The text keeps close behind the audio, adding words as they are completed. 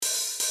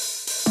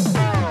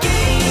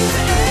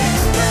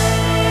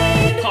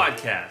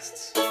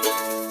Podcasts.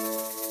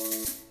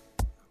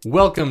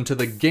 Welcome to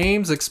the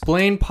Games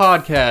Explained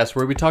podcast,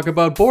 where we talk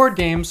about board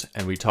games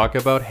and we talk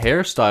about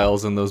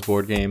hairstyles in those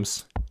board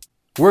games.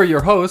 We're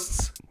your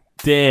hosts,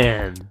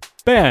 Dan,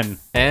 Ben,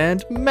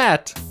 and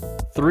Matt.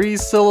 3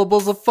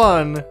 syllables of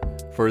fun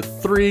for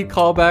 3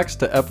 callbacks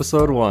to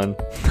episode 1.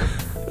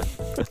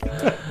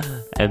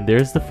 and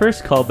there's the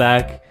first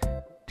callback.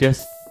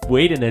 Just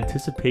wait in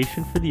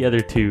anticipation for the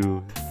other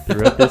 2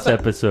 throughout this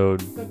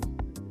episode.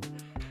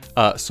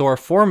 So our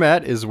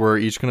format is we're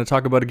each going to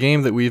talk about a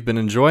game that we've been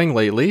enjoying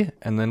lately,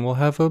 and then we'll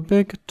have a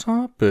big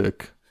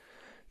topic.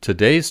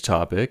 Today's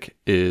topic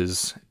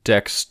is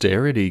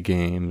dexterity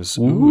games.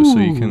 Ooh, so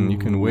you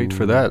can wait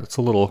for that. It's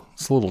a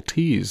little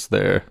tease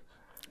there.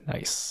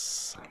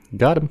 Nice.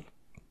 Got him.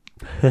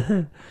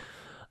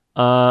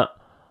 I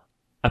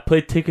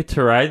played Ticket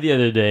to Ride the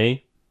other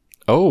day.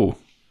 Oh,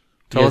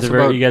 tell us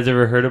about. You guys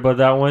ever heard about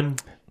that one?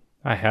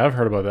 I have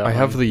heard about that. I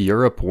have the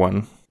Europe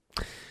one.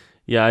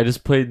 Yeah, I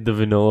just played the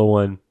vanilla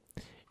one,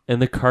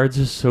 and the cards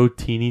are so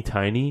teeny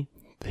tiny.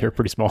 They're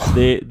pretty small.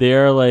 They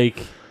are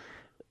like,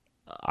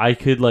 I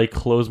could like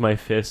close my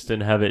fist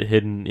and have it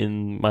hidden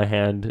in my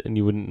hand, and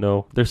you wouldn't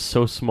know. They're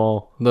so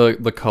small.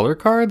 The color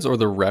cards or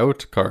the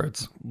route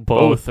cards?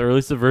 Both, or at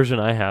least the version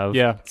I have.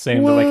 Yeah,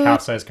 same. They're like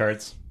half-size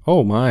cards.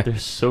 Oh my! They're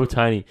so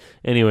tiny.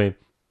 Anyway,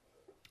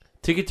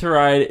 Ticket to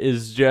Ride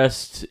is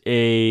just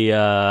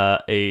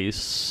a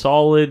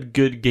solid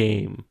good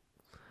game.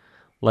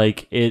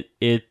 Like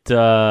it's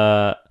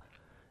I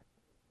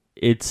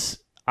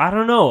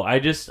don't know. I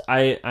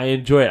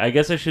enjoy it. I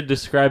guess I should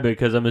describe it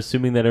because I'm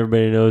assuming that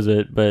everybody knows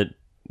it, but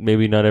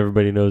maybe not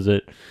everybody knows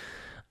it.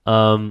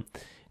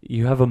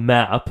 You have a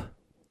map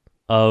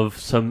of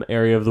some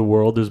area of the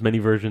world. There's many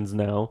versions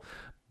now,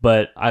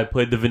 but I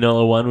played the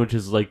vanilla one, which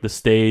is like the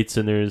States,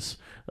 and there's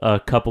a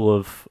couple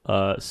of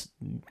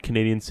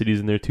Canadian cities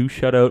in there too.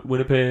 Shout out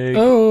Winnipeg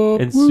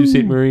and Sault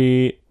Ste.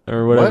 Marie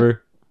or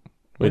whatever.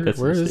 Wait,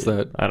 where is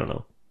that? I don't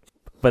know.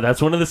 But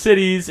that's one of the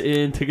cities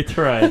in Ticket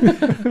to Ride.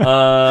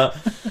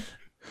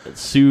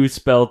 Sault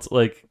spelt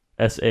like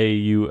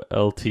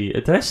Sault.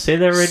 Did I say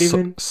that right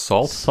even?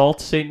 Sault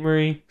Ste.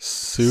 Marie?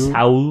 Sue?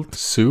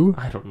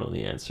 I don't know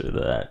the answer to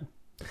that.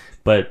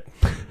 But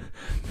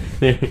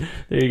there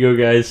you go,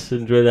 guys.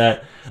 Enjoy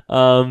that.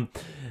 And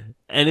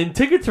in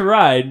Ticket to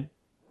Ride,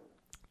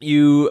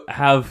 you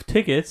have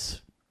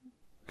tickets.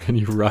 And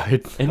you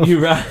ride. And you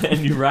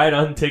ride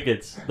on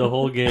tickets the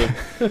whole game.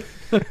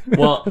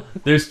 Well,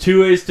 there's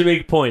 2 ways to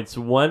make points.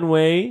 One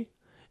way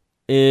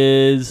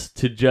is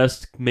to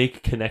just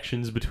make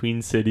connections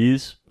between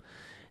cities,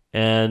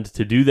 and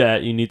to do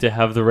that, you need to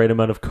have the right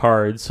amount of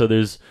cards. So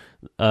there's,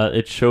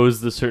 it shows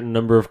the certain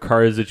number of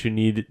cards that you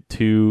need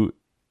to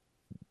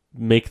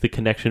make the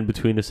connection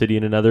between a city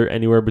and another.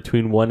 Anywhere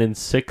between 1 and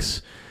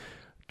 6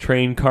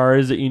 train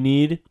cars that you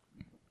need,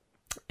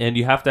 and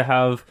you have to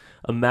have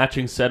a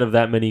matching set of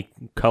that many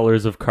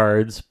colors of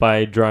cards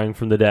by drawing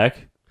from the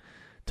deck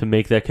to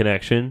make that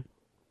connection.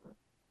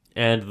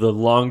 And the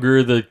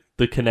longer the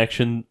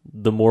connection,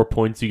 the more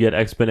points you get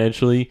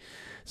exponentially.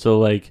 So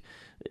like,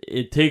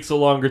 it takes a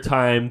longer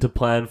time to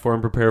plan for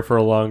and prepare for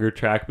a longer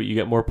track, but you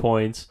get more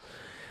points.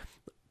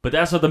 But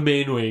that's not the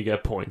main way you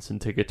get points in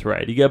Ticket to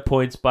Ride. You get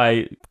points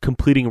by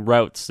completing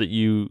routes that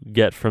you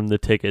get from the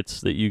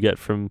tickets that you get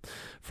from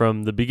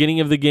the beginning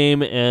of the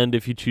game, and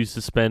if you choose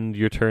to spend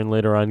your turn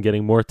later on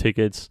getting more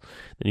tickets,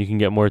 then you can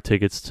get more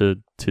tickets to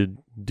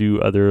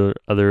do other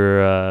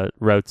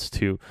routes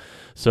too.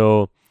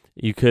 So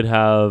you could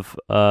have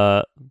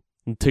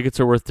tickets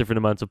are worth different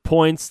amounts of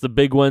points. The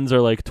big ones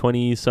are like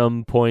 20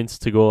 some points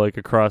to go like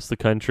across the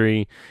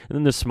country, and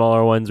then the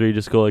smaller ones where you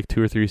just go like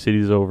 2 or 3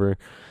 cities over,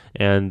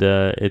 and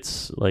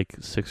it's like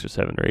 6 or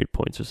 7 or 8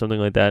 points or something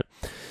like that.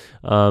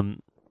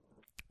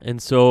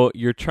 And so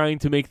you're trying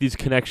to make these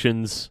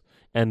connections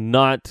and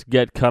not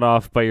get cut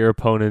off by your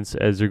opponents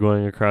as you're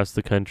going across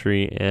the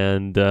country.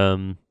 And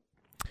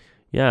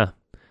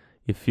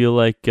you feel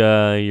like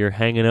you're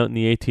hanging out in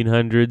the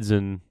 1800s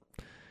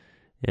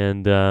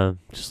and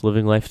just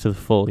living life to the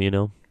full, you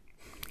know?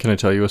 Can I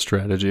tell you a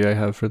strategy I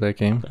have for that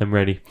game? I'm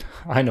ready.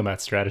 I know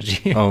Matt's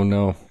strategy. Oh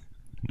no.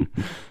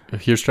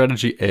 Here's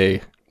strategy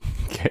A,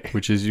 Okay.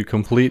 which is you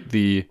complete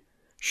the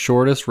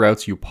shortest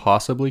routes you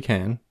possibly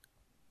can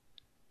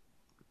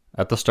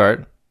at the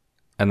start,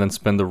 and then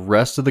spend the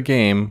rest of the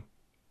game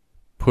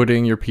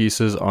putting your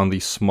pieces on the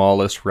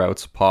smallest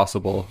routes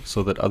possible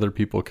so that other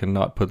people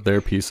cannot put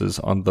their pieces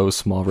on those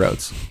small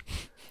routes.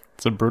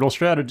 It's a brutal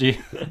strategy.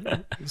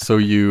 So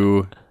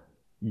you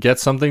get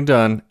something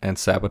done and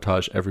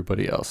sabotage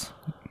everybody else.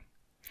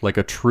 Like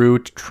a true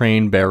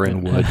train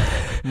baron would.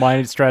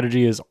 My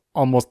strategy is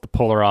almost the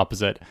polar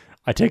opposite.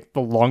 I take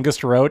the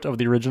longest route of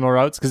the original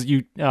routes because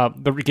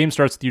the game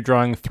starts with you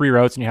drawing 3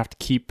 routes and you have to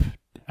keep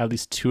at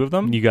least 2 of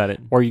them. You got it.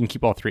 Or you can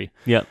keep all 3.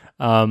 Yep.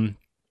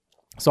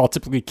 So I'll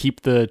typically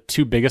keep the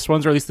 2 biggest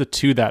ones, or at least the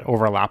 2 that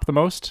overlap the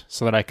most,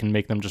 so that I can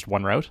make them just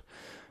one route.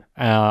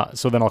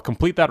 So then I'll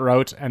complete that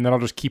route, and then I'll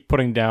just keep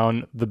putting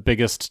down the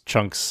biggest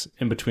chunks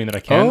in between that I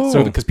can. Oh.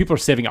 So because people are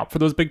saving up for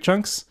those big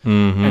chunks,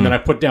 and then I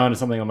put down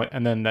something, I'm like,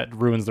 and then that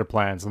ruins their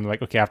plans. I'm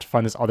like, okay, I have to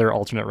find this other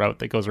alternate route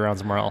that goes around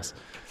somewhere else.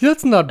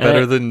 That's not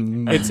better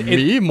than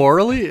me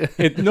morally.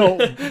 No,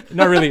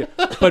 not really.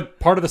 But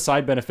part of the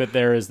side benefit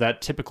there is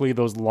that typically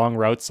those long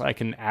routes I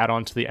can add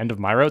on to the end of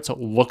my route, so it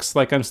looks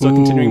like I'm still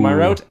continuing my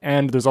route.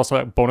 And there's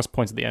also bonus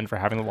points at the end for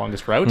having the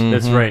longest route.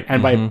 That's right.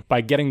 And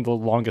by getting the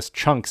longest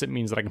chunks, it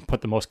means that I can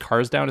put the most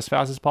cars down as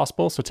fast as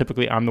possible. So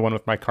typically I'm the one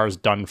with my cars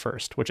done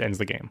first, which ends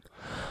the game.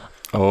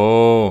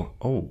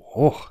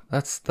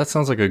 That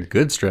sounds like a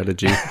good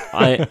strategy.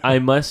 I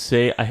must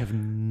say I have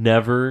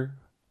never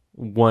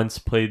once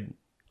played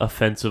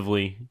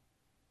offensively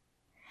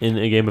in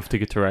a game of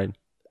Ticket to Ride.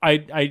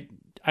 I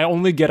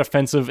only get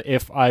offensive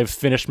if I've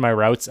finished my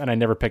routes and I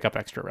never pick up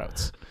extra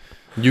routes.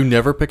 You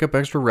never pick up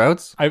extra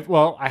routes?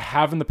 I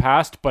have in the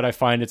past, but I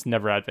find it's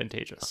never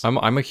advantageous. I'm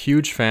a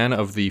huge fan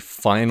of the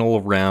final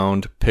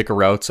round pick a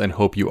routes and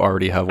hope you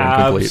already have one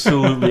complete.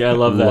 Absolutely, I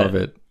love that. Love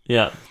it.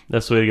 Yeah,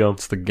 that's the way to go.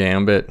 It's the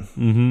gambit.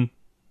 Mm-hmm.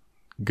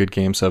 Good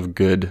games have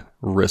good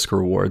risk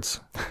rewards.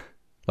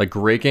 Like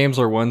great games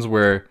are ones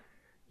where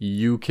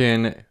you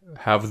can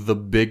have the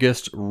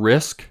biggest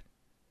risk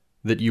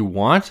that you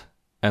want,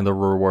 and the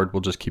reward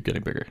will just keep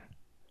getting bigger.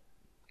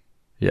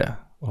 Yeah.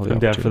 I'm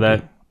down for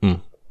that.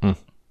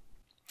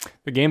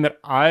 The game that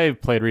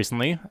I've played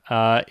recently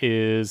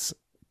is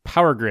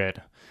Power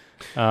Grid.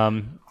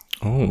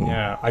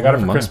 Yeah, I got it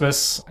for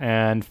Christmas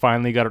and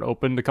finally got it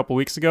opened a couple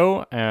weeks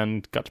ago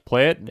and got to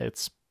play it.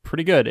 It's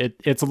pretty good.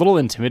 It's a little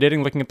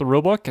intimidating looking at the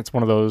rulebook. It's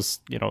one of those,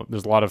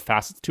 there's a lot of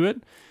facets to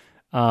it.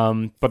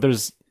 But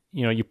there's,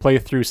 you play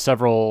through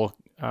several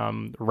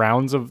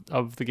rounds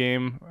of the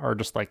game, or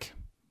just like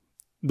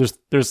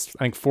there's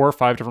I think 4 or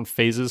 5 different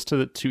phases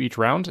to each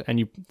round,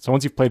 and so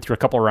once you've played through a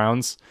couple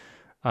rounds,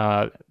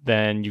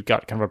 then you've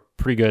got kind of a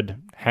pretty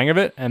good hang of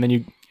it, and then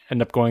you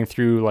end up going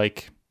through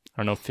like, I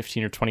don't know,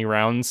 15 or 20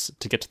 rounds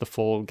to get to the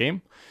full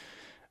game.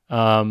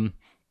 So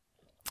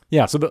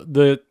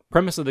the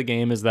premise of the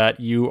game is that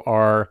you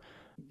are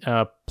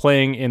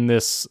playing in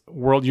this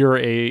world.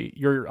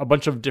 You're a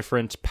bunch of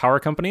different power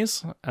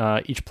companies.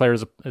 Each player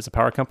is a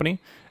power company,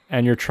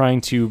 and you're trying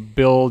to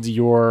build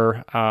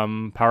your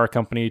power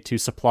company to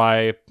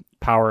supply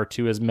power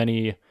to as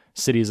many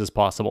cities as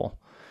possible.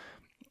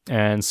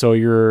 And so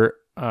you're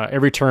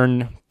every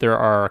turn there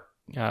are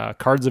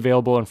cards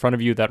available in front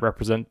of you that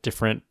represent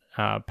different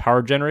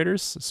power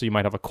generators. So you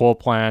might have a coal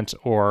plant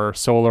or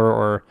solar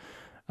or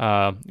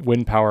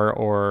wind power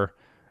or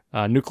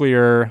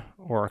nuclear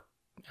or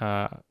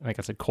like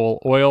I said,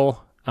 coal,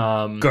 oil,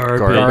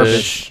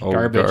 garbage,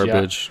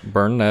 yeah.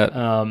 Burn that.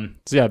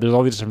 So yeah, there's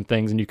all these different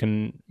things, and you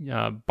can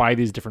buy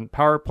these different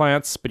power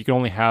plants, but you can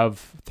only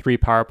have 3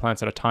 power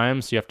plants at a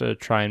time. So you have to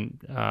try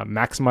and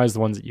maximize the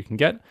ones that you can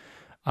get.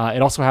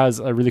 It also has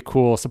a really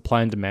cool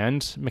supply and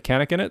demand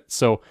mechanic in it.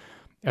 So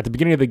at the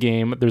beginning of the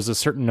game, there's a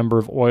certain number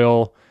of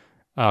oil,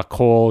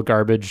 coal,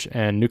 garbage,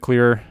 and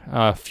nuclear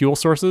fuel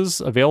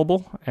sources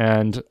available,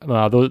 and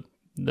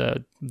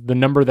the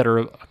number that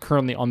are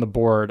currently on the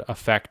board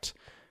affect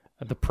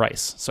the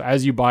price. So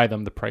as you buy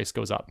them, the price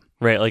goes up.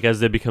 Right, like as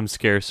they become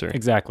scarcer.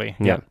 Exactly.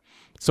 Yeah.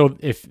 So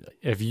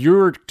if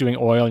you're doing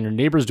oil and your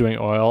neighbor's doing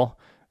oil,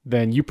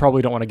 then you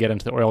probably don't want to get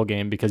into the oil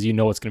game because you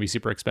know it's going to be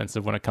super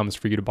expensive when it comes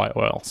for you to buy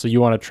oil. So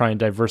you want to try and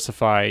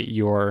diversify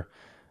your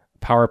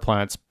power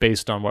plants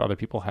based on what other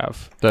people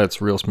have.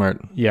 That's real smart.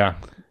 Yeah.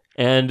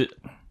 And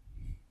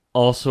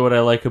also what I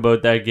like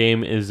about that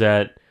game is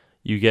that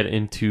you get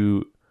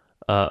into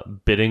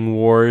bidding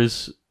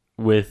wars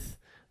with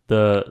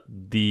the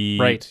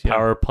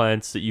power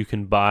plants that you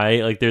can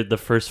buy. Like the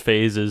first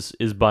phase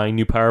is buying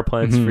new power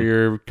plants for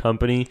your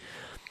company,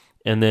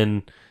 and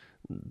then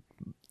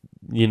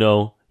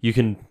you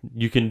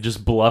can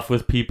just bluff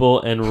with people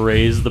and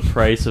raise the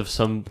price of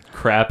some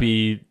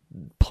crappy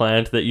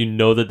plant that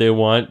that they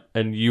want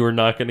and you are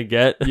not going to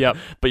get. Yep.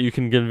 But you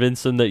can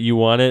convince them that you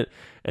want it,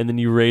 and then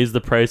you raise the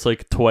price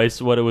like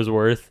twice what it was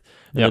worth,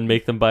 and then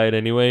make them buy it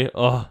anyway.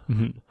 Oh.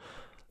 Mm-hmm.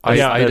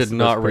 I did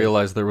not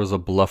realize there was a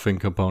bluffing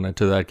component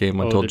to that game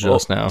until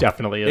just now.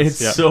 Definitely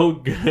is. It's so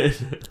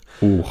good.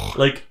 Ooh.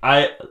 Like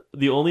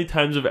the only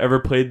times I've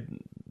ever played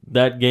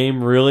that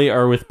game really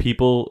are with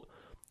people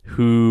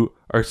who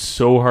are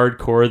so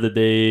hardcore that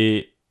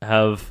they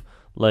have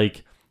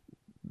like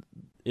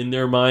in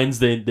their minds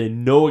they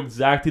know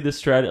exactly the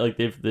strategy, like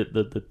they've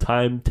the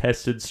time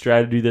tested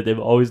strategy that they've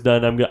always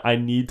done. I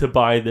need to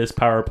buy this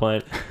power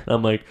plant. And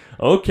I'm like,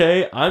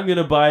 okay, I'm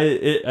gonna buy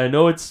it. I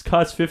know it's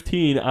cost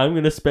 15. I'm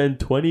gonna spend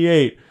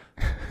 28,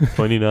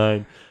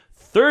 29,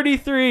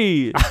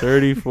 33,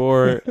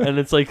 34, and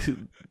it's like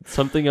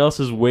something else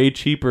is way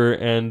cheaper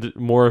and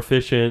more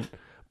efficient,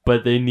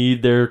 but they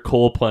need their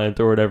coal plant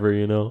or whatever.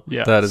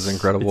 Yeah, that is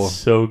incredible. It's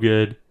so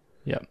good.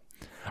 Yeah.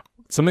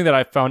 Something that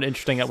I found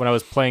interesting when I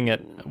was playing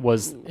it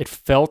was it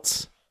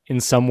felt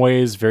in some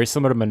ways very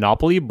similar to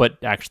Monopoly,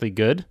 but actually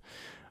good.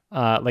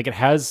 Like it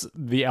has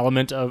the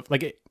element of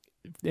like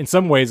in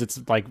some ways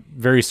it's like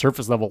very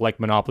surface level like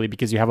Monopoly,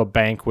 because you have a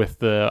bank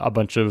with a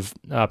bunch of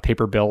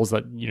paper bills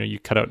that you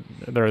cut out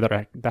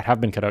that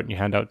have been cut out and you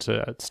hand out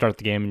to start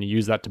the game, and you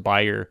use that to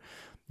buy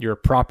your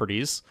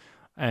properties,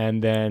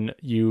 and then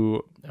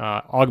you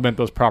augment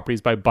those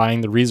properties by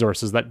buying the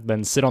resources that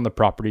then sit on the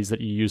properties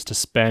that you use to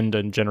spend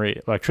and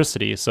generate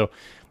electricity. So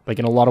like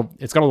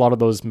it's got a lot of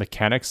those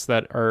mechanics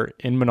that are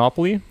in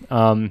Monopoly.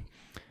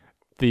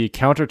 The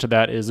counter to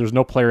that is there's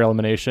no player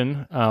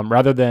elimination.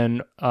 Rather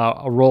than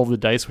a roll of the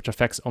dice, which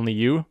affects only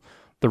you,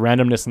 the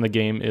randomness in the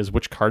game is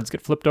which cards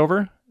get flipped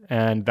over,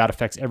 and that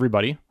affects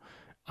everybody.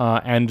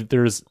 And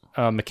there's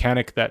a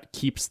mechanic that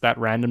keeps that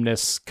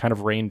randomness kind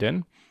of reined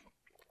in.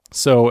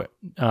 So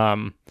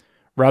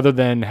rather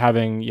than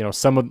having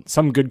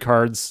some good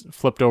cards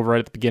flipped over right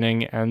at the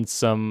beginning and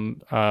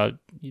some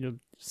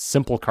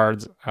simple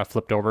cards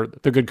flipped over,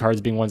 the good cards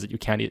being ones that you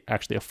can't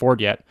actually afford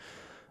yet,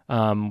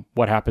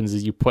 what happens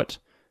is you put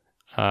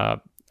I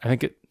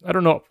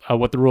don't know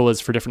what the rule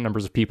is for different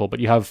numbers of people, but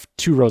you have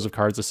 2 rows of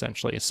cards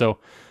essentially. So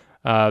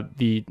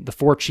the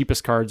 4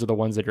 cheapest cards are the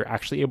ones that you're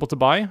actually able to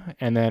buy,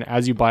 and then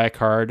as you buy a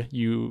card,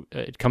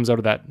 it comes out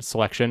of that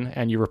selection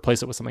and you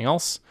replace it with something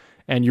else,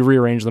 and you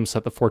rearrange them so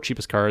that the 4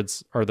 cheapest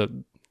cards are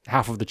the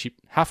half of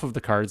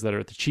the cards that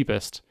are the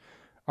cheapest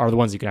are the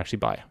ones you can actually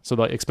buy. So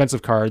the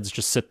expensive cards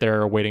just sit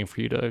there waiting for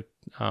you to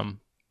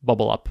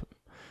bubble up.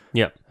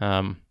 Yeah.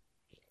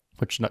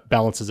 Which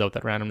balances out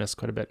that randomness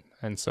quite a bit.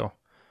 And so,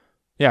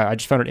 yeah, I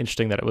just found it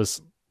interesting that it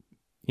was,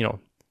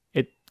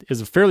 it is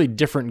a fairly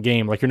different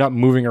game. Like, you're not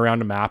moving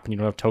around a map and you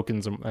don't have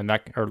tokens and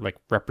that are like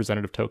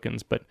representative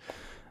tokens, but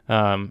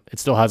it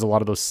still has a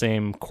lot of those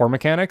same core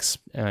mechanics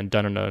and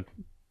done in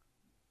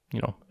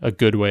a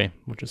good way,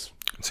 which is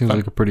It seems fun.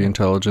 like a pretty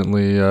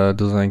intelligently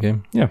designed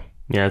game. Yeah.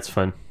 Yeah, it's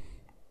fun.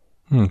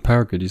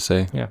 Power grid, you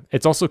say? Yeah.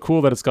 It's also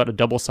cool that it's got a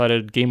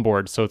double-sided game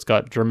board. So it's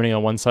got Germany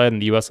on one side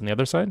and the US on the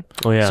other side.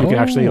 Oh, yeah. So you can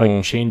actually Oh.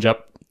 like change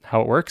up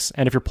how it works.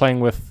 And if you're playing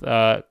with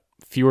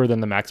fewer than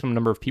the maximum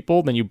number of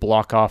people, then you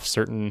block off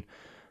certain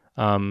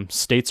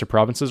states or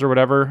provinces or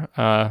whatever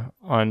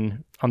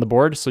on the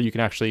board. So you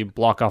can actually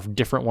block off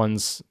different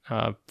ones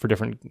for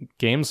different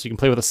games. So you can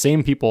play with the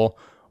same people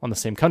on the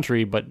same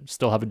country, but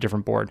still have a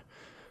different board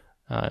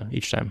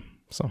each time.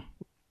 So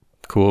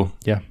Cool.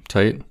 yeah.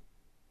 Tight.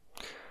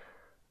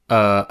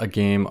 A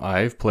game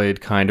I've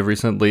played kind of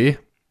recently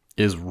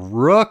is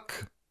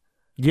Rook.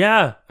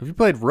 Yeah. Have you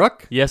played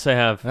Rook? Yes, I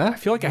have. Huh? I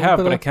feel like I Little have,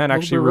 bit but I of- can't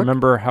little actually bit of Rook?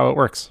 remember how it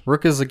works.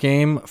 Rook is a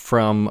game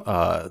from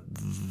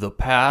the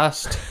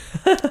past,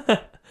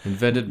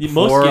 invented Most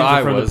before games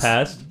I are from was. the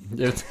past.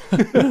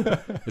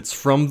 It's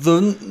from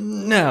the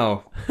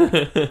now.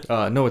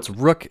 No, it's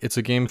Rook. It's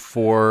a game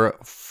for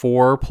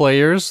 4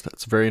 players.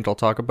 That's a variant I'll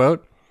talk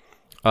about.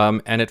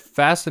 And it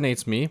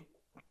fascinates me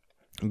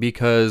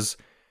because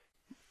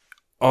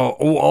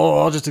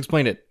I'll just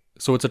explain it.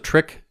 So it's a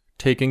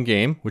trick-taking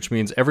game, which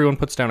means everyone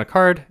puts down a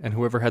card, and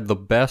whoever had the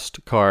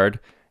best card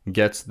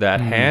gets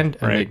that hand,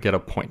 and they right. get a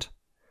point.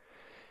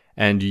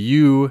 And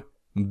you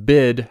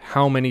bid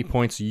how many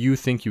points you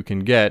think you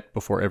can get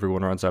before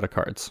everyone runs out of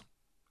cards.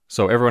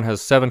 So everyone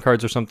has 7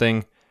 cards or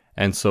something,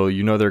 and so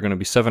there are going to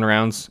be 7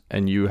 rounds,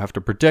 and you have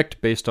to predict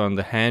based on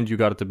the hand you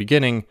got at the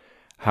beginning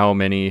how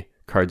many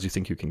cards you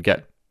think you can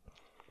get.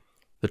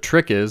 The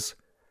trick is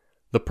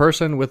the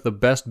person with the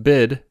best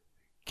bid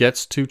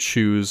gets to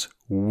choose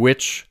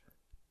which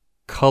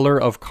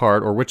color of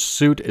card or which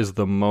suit is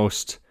the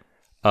most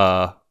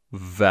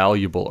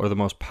valuable or the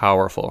most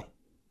powerful.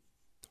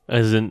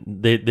 As in,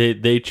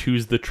 they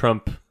choose the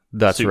trump.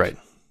 That's suit. right.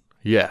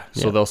 Yeah.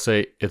 So Yeah. they'll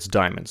say it's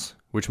diamonds,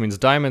 which means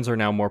diamonds are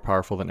now more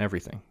powerful than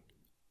everything.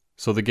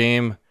 So the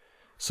game,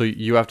 so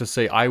you have to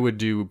say, I would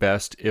do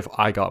best if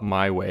I got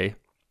my way.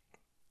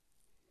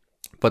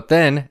 But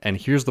then, and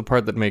here's the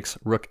part that makes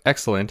Rook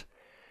excellent,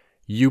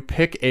 you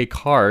pick a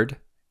card,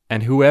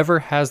 and whoever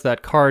has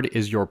that card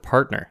is your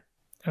partner.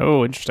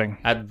 Oh, interesting.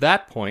 At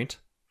that point,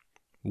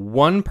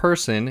 one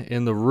person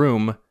in the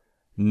room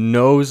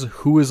knows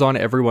who is on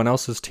everyone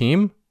else's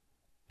team,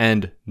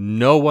 and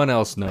no one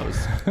else knows.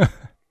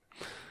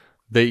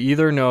 They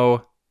either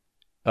know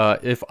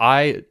if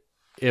I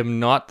am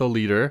not the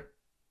leader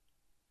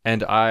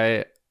and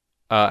I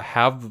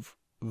have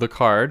the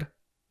card,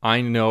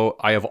 I know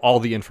I have all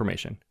the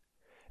information.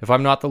 If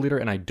I'm not the leader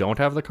and I don't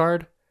have the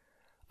card,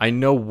 I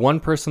know one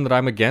person that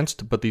I'm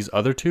against, but these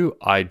other 2,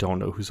 I don't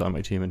know who's on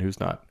my team and who's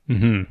not.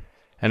 Mm-hmm.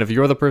 And if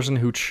you're the person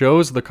who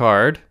chose the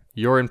card,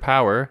 you're in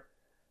power.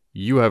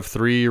 You have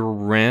 3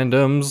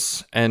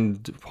 randoms,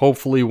 and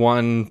hopefully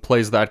one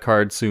plays that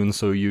card soon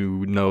so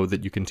you know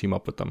that you can team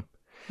up with them.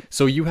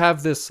 So you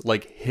have this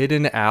like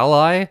hidden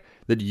ally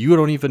that you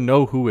don't even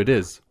know who it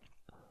is.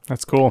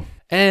 That's cool.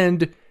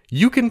 And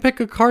you can pick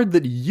a card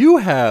that you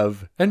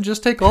have and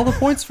just take all the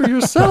points for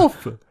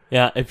yourself.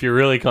 Yeah, if you're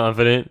really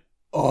confident.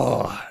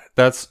 Oh,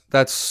 that's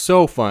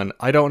so fun.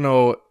 I don't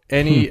know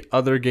any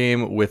other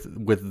game with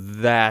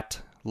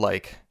that,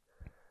 like,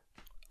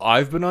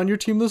 I've been on your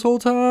team this whole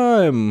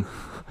time.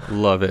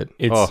 Love it.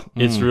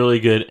 It's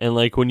really good. And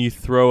like when you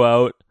throw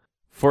out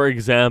for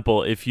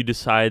example, if you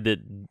decide that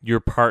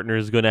your partner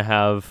is going to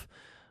have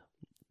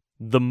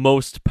the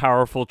most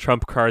powerful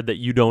trump card that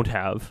you don't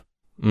have,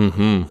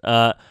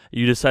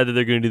 you decide that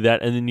they're going to do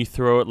that, and then you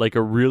throw it like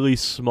a really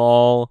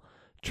small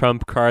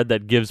trump card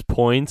that gives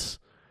points,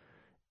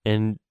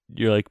 and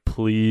you're like,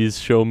 please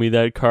show me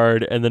that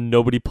card, and then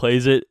nobody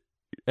plays it,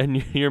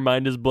 and your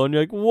mind is blown.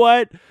 You're like,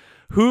 what?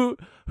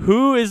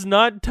 Who is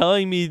not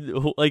telling me,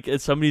 like,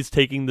 somebody's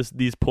taking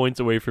these points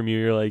away from you?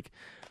 You're like,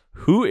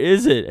 who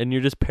is it? And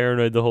you're just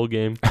paranoid the whole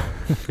game.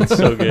 It's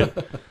so good.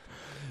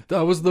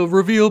 That was the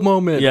reveal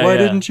moment. Yeah, Why yeah.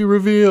 didn't you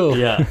reveal?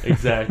 Yeah,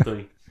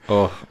 exactly.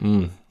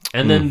 And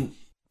Then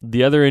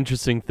the other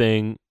interesting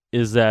thing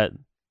is that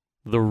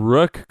the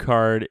rook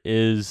card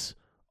is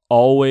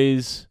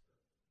always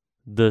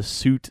the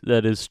suit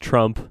that is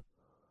trump,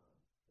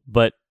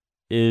 but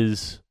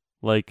is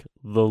like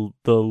the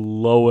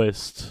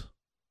lowest.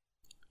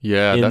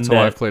 Yeah, in that's how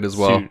that I've played as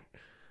well. suit.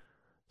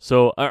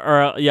 So,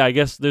 yeah, I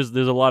guess there's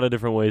a lot of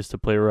different ways to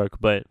play rook,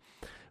 but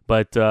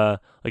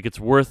like it's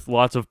worth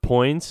lots of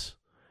points,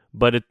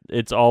 but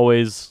it's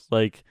always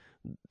like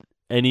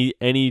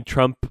any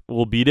trump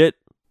will beat it,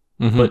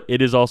 but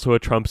it is also a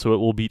trump, so it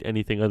will beat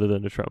anything other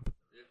than a trump.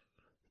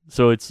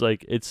 So it's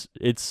like it's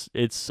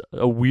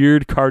a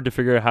weird card to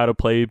figure out how to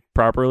play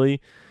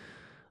properly,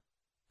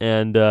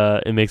 and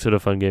it makes it a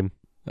fun game.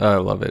 I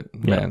love it,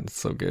 Yeah. man. It's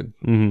so good.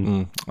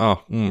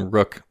 Mm-hmm.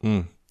 Rook.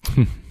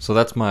 So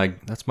that's my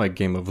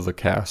game of the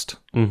cast.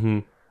 Mm-hmm.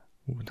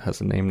 It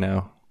has a name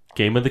now.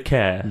 Game of the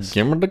cast.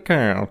 Game of the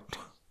cast.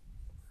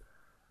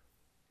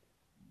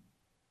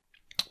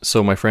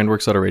 So my friend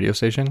works at a radio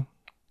station,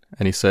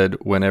 and he said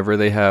whenever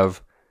they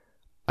have,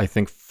 I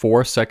think,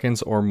 4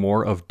 seconds or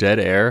more of dead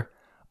air,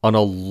 an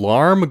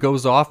alarm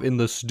goes off in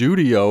the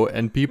studio,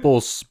 and people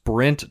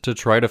sprint to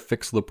try to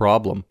fix the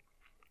problem.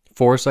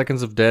 4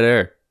 seconds of dead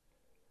air.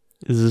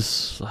 Is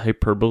this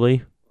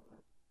hyperbole?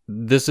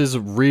 This is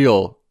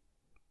real.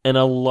 An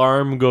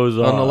alarm goes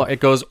off. It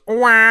goes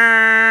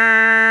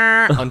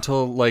 "Wah!"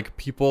 until like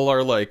people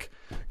are like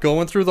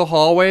going through the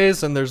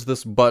hallways, and there's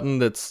this button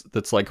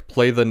that's like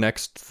play the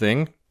next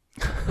thing.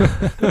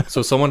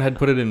 So someone had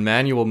put it in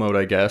manual mode,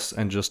 I guess,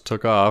 and just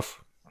took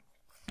off.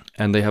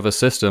 And they have a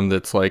system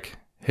that's like,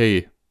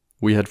 hey,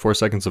 we had 4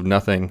 seconds of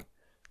nothing.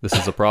 This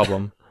is a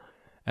problem.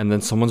 And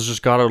then someone's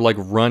just got to like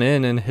run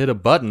in and hit a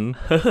button.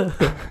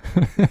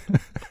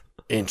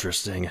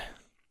 Interesting.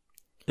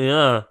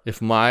 Yeah.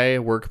 If my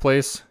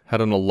workplace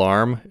had an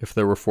alarm, if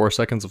there were 4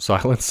 seconds of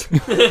silence,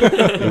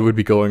 it would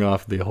be going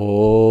off the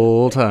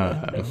whole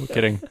time. No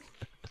kidding.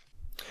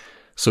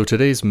 So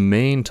today's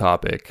main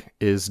topic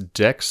is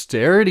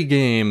dexterity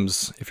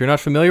games. If you're not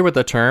familiar with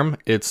the term,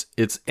 it's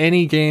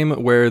any game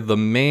where the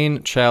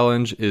main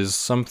challenge is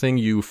something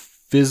you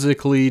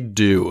physically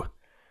do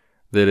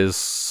that is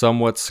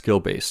somewhat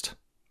skill-based.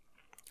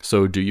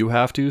 So do you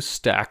have to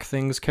stack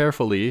things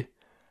carefully,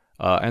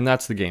 and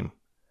that's the game?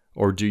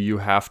 Or do you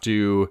have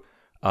to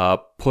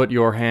put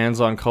your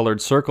hands on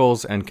colored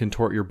circles and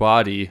contort your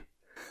body?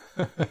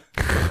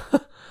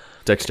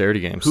 Dexterity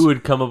games. Who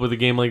would come up with a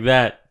game like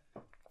that?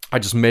 I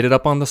just made it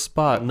up on the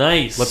spot.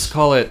 Nice. Let's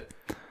call it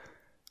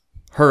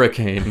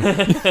Hurricane.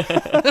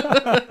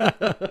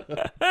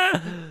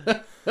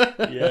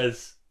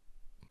 Yes.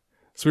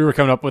 So we were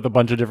coming up with a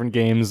bunch of different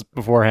games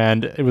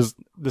beforehand.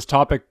 This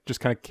topic just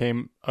kind of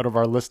came out of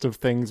our list of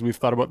things we've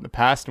thought about in the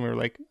past, and we were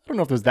like, I don't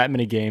know if there's that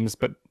many games,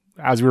 but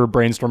as we were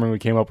brainstorming, we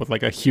came up with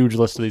like a huge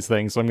list of these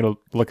things. So I'm going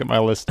to look at my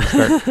list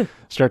and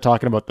start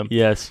talking about them.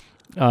 Yes.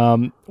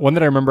 One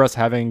that I remember us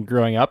having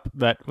growing up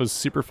that was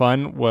super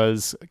fun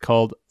was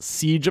called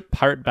Siege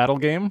Pirate Battle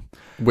Game.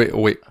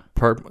 Wait.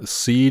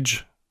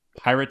 Siege?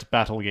 Pirate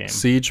Battle Game.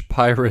 Siege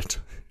Pirate.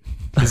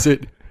 Is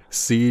it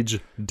Siege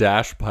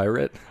dash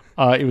Pirate?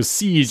 It was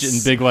Siege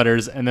in big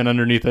letters, and then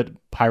underneath it,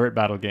 Pirate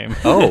Battle Game.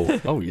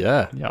 Oh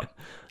yeah. Yeah.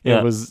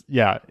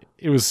 Yeah.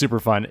 It was super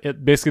fun.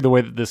 Basically, the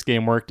way that this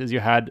game worked is you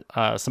had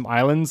some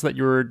islands that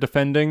you were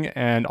defending,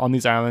 and on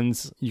these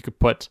islands you could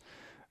put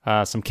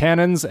some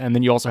cannons, and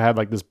then you also had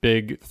like this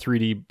big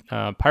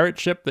 3D pirate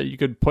ship that you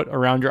could put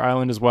around your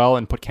island as well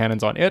and put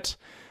cannons on it.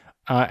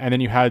 And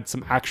then you had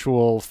some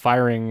actual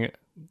firing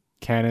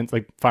cannons,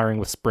 like firing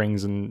with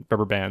springs and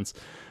rubber bands,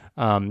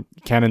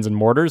 cannons and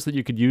mortars that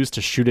you could use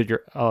to shoot at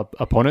your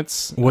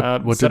opponents.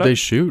 What did setup. they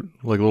shoot?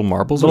 Like little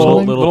marbles or Little,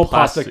 something? little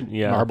plastic- plastic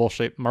yeah.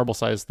 marble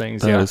sized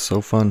things. That is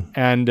so fun.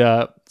 And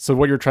so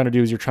what you're trying to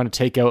do is you're trying to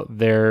take out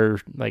their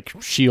like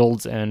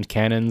shields and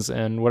cannons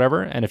and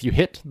whatever. And if you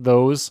hit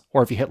those,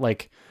 or if you hit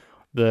like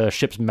the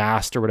ship's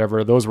mast or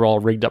whatever, those were all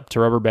rigged up to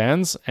rubber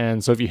bands.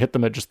 And so if you hit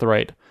them at just the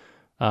right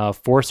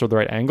force or the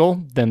right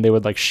angle, then they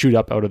would like shoot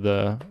up out of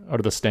the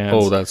stands.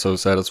 Oh, that's so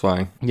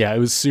satisfying. Yeah, it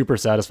was super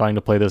satisfying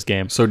to play this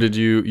game. So did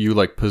you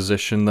like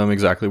position them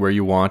exactly where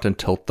you want and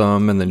tilt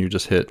them, and then you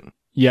just hit?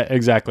 Yeah,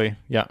 exactly.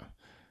 Yeah.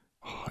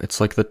 It's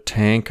like the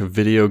tank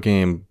video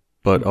game,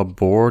 but a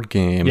board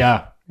game.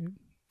 Yeah.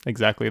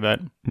 Exactly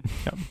that.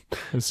 Yeah.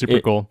 It was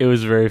super cool. It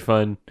was very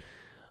fun.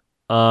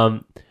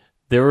 There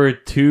were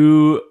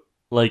two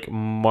like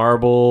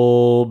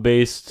marble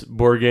based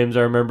board games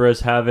I remember us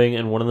having,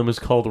 and one of them is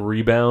called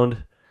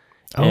Rebound.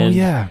 And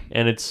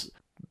it's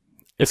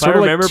if I sort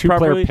of remember like two-player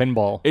properly,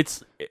 pinball.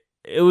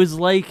 it was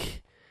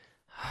like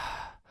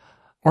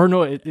Or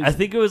no, I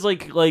think it was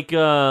like it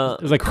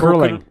was like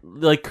curling.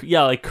 like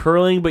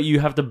curling, but you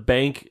have to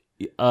bank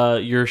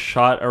your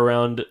shot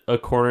around a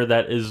corner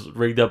that is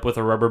rigged up with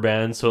a rubber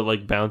band, so it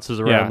like bounces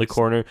around the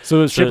corner. So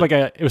it was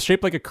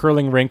shaped like a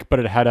curling rink, but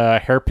it had a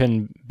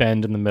hairpin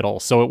bend in the middle.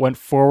 So it went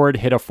forward,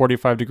 hit a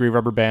 45-degree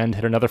rubber band,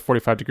 hit another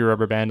 45-degree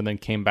rubber band, and then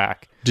came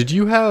back. Did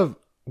you have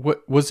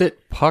what was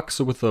it? Pucks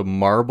with a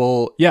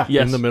marble Yeah.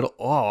 in the middle.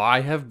 Oh,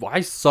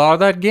 I saw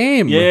that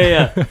game.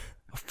 Yeah.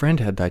 A friend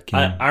had that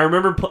game. I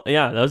remember.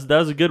 That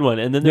was a good one.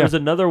 And then there was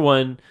another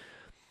one.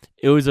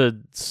 It was a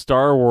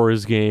Star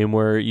Wars game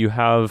where you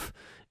have,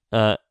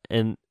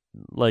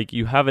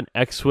 you have an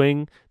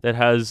X-wing that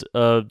has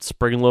a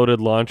spring-loaded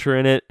launcher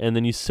in it, and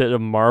then you set a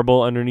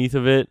marble underneath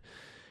of it,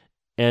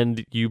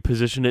 and you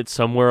position it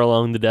somewhere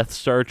along the Death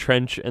Star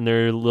trench, and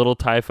there are little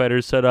TIE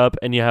fighters set up,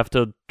 and you have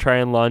to try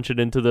and launch it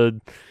into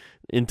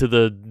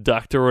the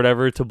duct or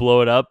whatever to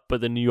blow it up.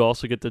 But then you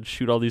also get to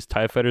shoot all these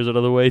TIE fighters out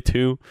of the way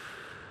too.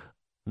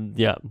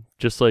 Yeah,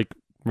 just like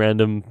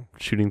random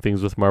shooting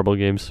things with marble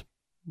games.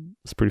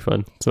 It's pretty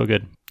fun. So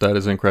good. That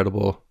is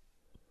incredible.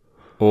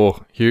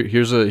 Oh,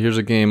 here's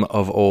a game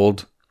of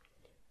old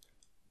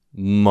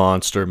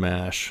Monster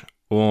Mash.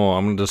 Oh,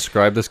 I'm going to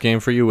describe this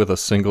game for you with a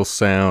single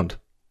sound.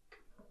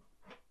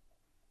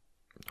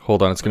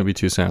 Hold on, it's going to be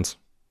 2 sounds.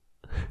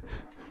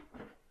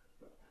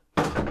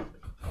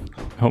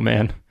 Oh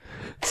man,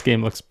 this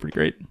game looks pretty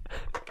great.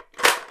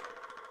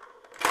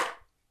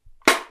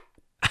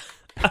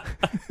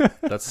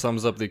 That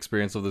sums up the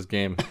experience of this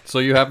game. So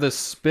you have this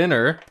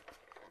spinner,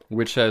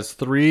 which has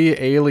 3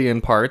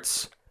 alien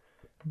parts.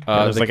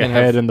 There's like a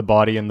head and the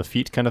body and the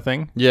feet kind of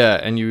thing. Yeah,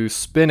 and you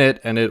spin it,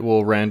 and it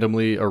will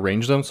randomly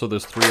arrange them. So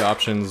there's 3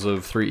 options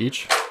of 3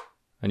 each.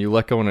 And you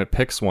let go, and it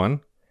picks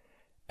one.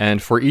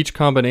 And for each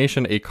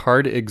combination, a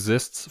card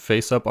exists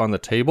face up on the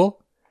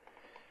table.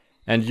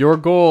 And your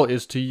goal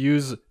is to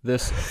use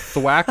this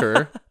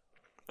thwacker,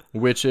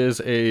 which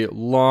is a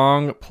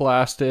long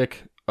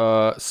plastic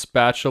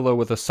spatula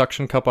with a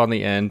suction cup on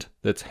the end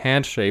that's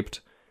hand-shaped.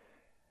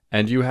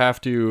 And you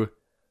have to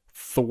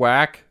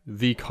thwack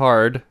the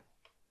card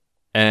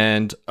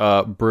and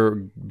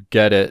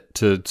get it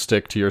to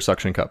stick to your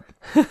suction cup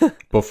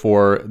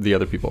before the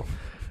other people.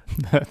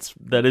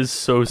 That is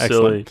so Excellent.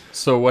 silly.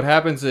 So what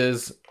happens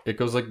is it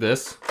goes like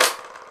this,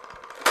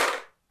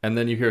 and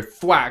then you hear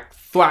thwack,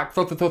 thwack,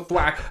 thwack, thwack,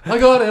 thwack. I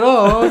got it!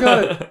 Oh, I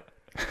got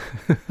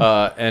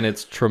it! And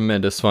it's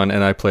tremendous fun,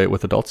 and I play it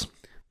with adults.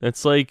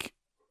 It's like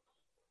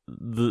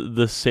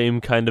the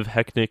same kind of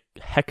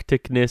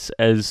hecticness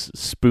as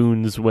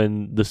spoons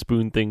when the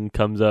spoon thing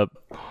comes up,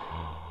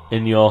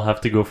 and you all have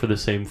to go for the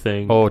same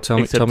thing. Oh, tell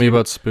me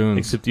about spoons.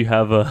 Except you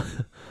have a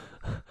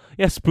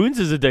spoons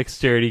is a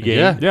dexterity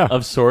game Yeah.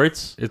 of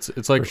sorts.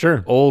 It's like For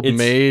sure. old It's-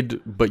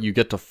 maid, but you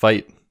get to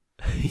fight.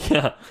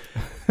 Yeah.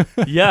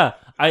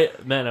 I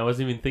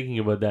wasn't even thinking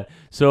about that.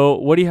 So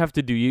what do you have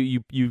to do?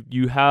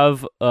 You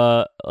have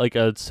like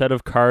a set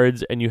of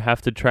cards, and you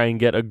have to try and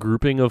get a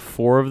grouping of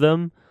 4 of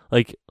them,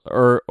 like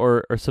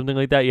or something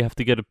like that. You have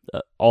to get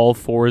all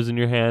 4s in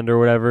your hand or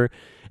whatever,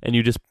 and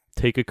you just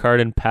take a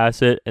card and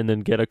pass it, and then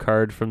get a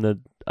card from the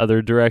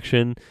other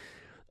direction.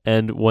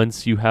 And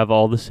once you have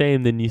all the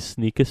same, then you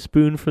sneak a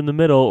spoon from the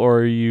middle,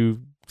 or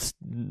you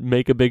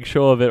make a big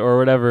show of it, or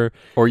whatever.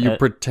 Or you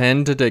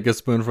pretend to take a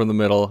spoon from the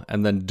middle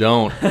and then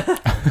don't.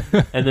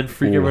 And then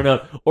freak everyone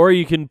out. Or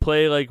you can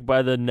play like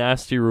by the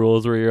nasty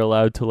rules where you're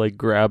allowed to like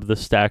grab the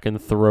stack and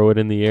throw it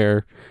in the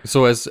air.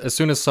 So as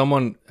soon as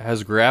someone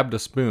has grabbed a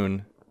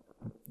spoon,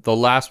 the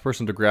last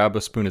person to grab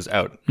a spoon is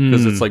out.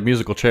 Because it's like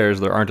musical chairs,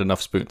 there aren't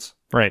enough spoons.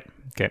 Right.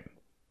 Okay.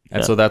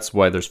 And so that's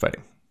why there's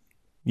fighting.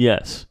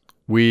 Yes.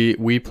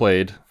 We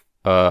played,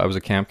 I was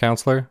a camp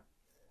counselor,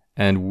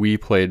 and we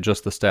played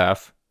just the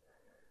staff.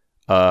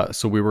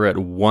 So we were at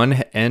one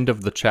end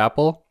of the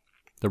chapel.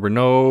 There were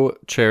no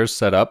chairs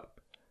set up.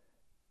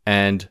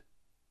 And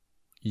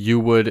you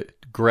would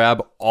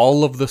grab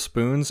all of the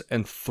spoons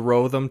and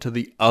throw them to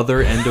the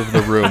other end of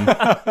the room.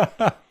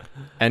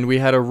 And we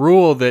had a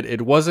rule that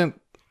it wasn't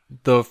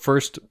the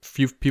first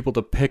few people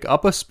to pick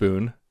up a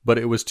spoon, but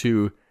it was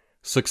to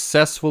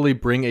successfully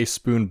bring a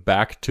spoon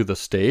back to the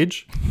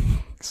stage.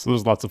 So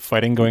there's lots of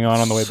fighting going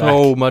on the way back.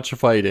 So much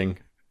fighting.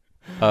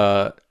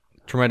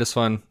 Tremendous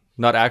fun.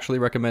 Not actually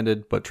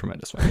recommended, but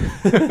tremendous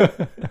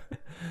fun.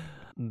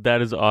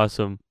 That is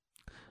awesome.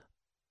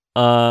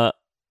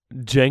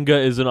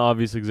 Jenga is an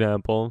obvious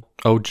example.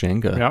 Oh,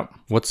 Jenga. Yeah.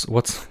 What's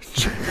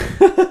If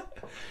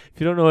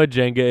you don't know what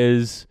Jenga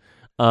is,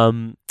 I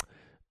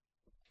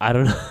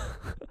don't know.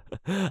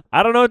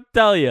 I don't know what to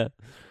tell you.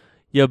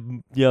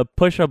 You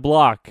push a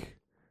block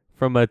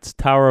from a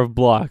tower of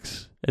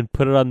blocks and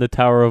put it on the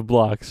tower of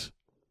blocks.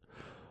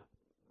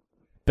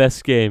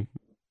 Best game.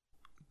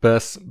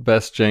 best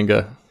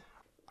Jenga?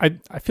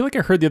 I feel like I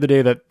heard the other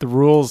day that the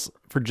rules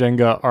for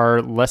Jenga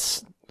are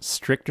less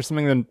strict or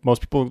something than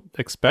most people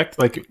expect.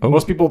 Like Oh.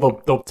 most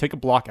people, they'll take a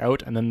block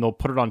out and then they'll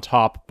put it on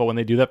top. But when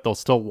they do that, they'll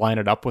still line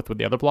it up with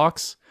the other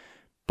blocks.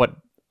 But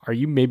are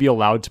you maybe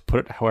allowed to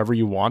put it however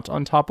you want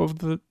on top of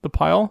the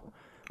pile?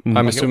 I'm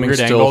Like at assuming weird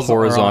still angles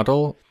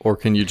horizontal, or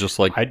can you just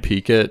like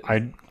peek it?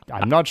 I'm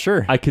not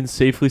sure. I can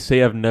safely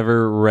say I've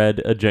never read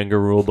a Jenga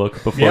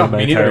rulebook before Yeah, in my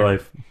me entire neither.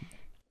 life.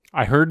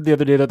 I heard the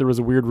other day that there was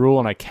a weird rule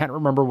and I can't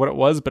remember what it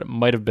was, but it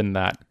might have been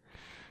that.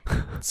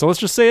 So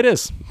let's just say it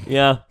is.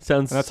 Yeah,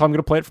 sounds And that's how I'm going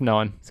to play it from now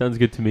on. sounds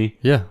good to me.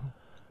 Yeah.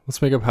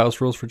 Let's make up house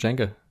rules for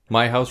Jenga.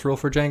 My house rule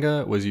for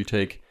Jenga was you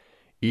take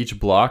each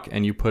block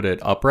and you put it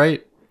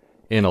upright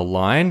in a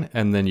line,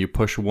 and then you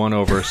push one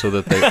over so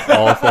that they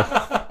all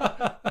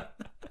fall.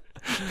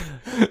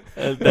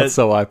 That's That's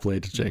how I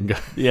played Jenga.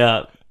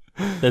 yeah.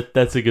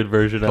 That's a good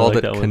version. I Called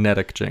like it that one.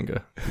 kinetic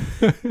Jenga.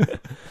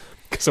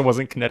 Because it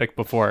wasn't kinetic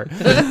before.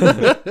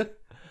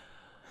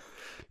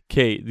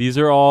 Okay, these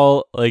are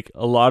all like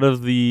a lot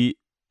of the,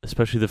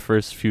 especially the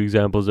first few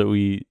examples that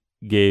we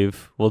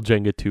gave. Well,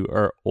 Jenga 2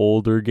 are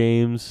older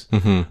games,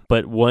 Mm-hmm.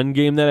 but one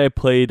game that I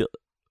played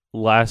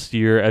last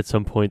year at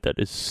some point that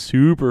is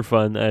super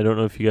fun. I don't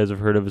know if you guys have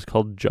heard of. Is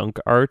called Junk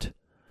Art.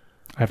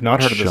 I have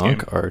not heard of this game.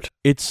 Junk art.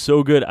 It's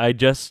so good. I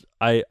just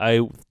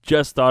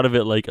thought of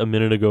it like a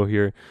minute ago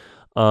here.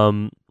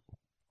 So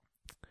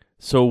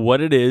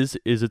what it is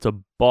it's a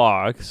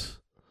box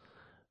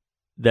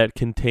that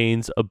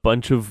contains a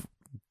bunch of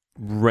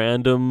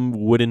random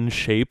wooden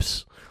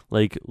shapes,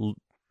 like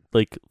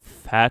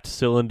fat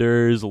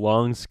cylinders,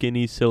 long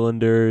skinny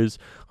cylinders,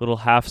 little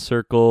half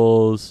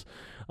circles,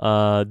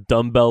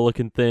 dumbbell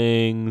looking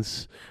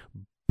things,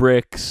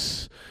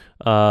 bricks,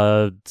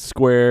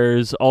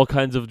 squares, all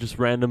kinds of just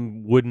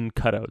random wooden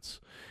cutouts.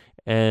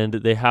 And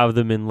they have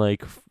them in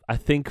like I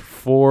think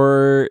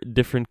 4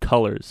 different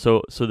colors.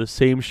 So the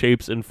same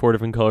shapes in 4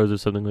 different colors or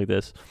something like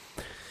this.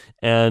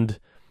 And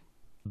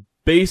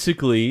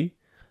basically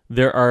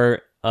there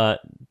are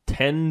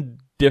 10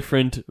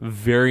 different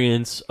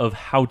variants of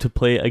how to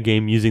play a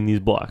game using these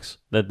blocks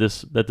that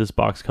this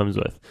box comes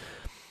with.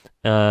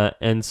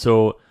 And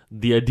so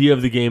the idea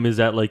of the game is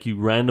that like you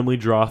randomly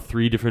draw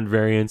 3 different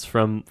variants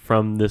from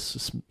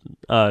this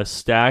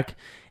stack,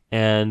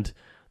 and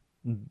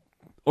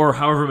or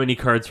however many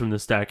cards from the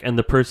stack, and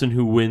the person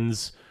who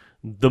wins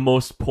the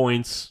most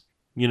points,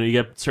 you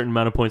get a certain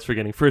amount of points for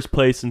getting first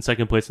place and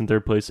second place and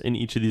third place in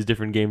each of these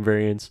different game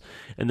variants,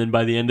 and then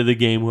by the end of the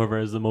game, whoever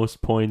has the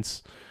most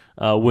points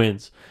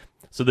wins.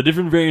 So the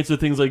different variants are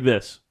things like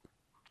this: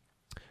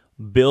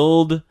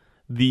 build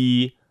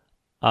the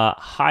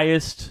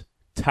highest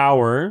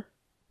tower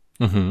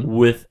Mm-hmm.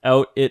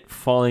 without it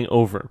falling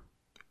over.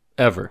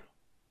 Ever.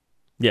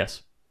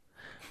 Yes.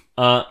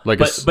 Like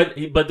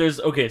but there's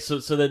okay. So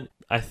then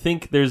I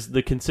think there's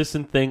the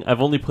consistent thing.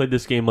 I've only played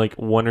this game like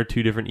 1 or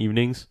 2 different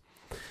evenings.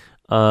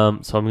 So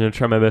I'm gonna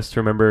try my best to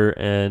remember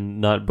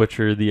and not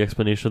butcher the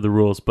explanation of the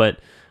rules.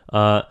 But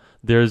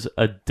there's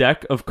a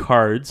deck of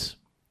cards,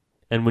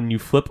 and when you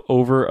flip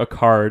over a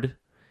card,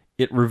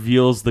 it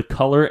reveals the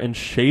color and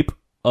shape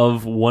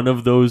of one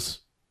of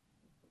those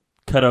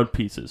cutout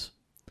pieces.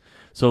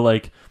 So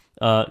like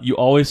you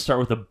always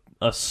start with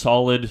a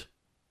solid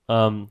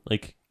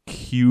like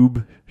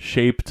cube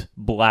shaped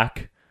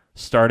black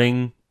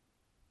starting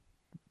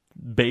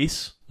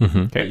base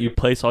Mm-hmm. that you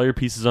place all your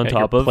pieces on Yeah,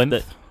 top your of. plinth.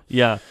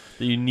 That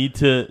you need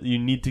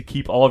to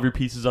keep all of your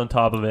pieces on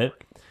top of it.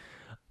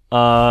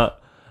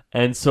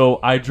 And so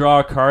I draw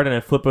a card and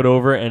I flip it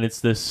over, and it's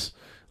this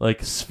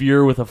like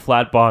sphere with a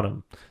flat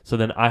bottom. So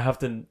then I have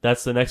to,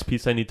 that's the next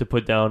piece I need to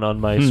put down on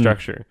my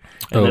structure.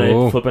 And then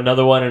I flip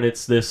another one, and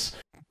it's this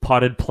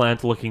potted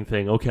plant looking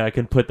thing. Okay, I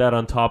can put that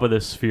on top of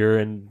this sphere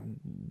and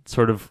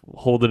sort of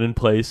hold it in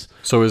place.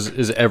 So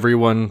is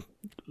everyone,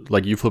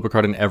 like, you flip a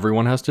card and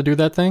everyone has to do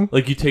that thing?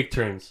 Like you take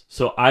turns.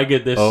 So I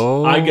get this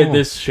Oh. I get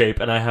this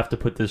shape, and I have to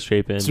put this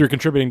shape in. So you're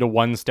contributing to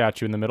one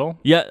statue in the middle?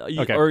 Yeah,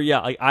 Okay. or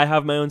yeah, like I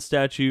have my own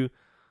statue.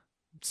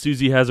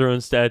 Susie has her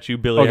own statue.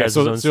 Billy has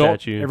his own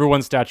statue.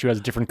 Everyone's statue has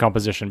a different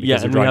composition because Yeah,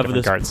 they're and we drawing have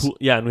different this cards. pool,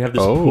 and we have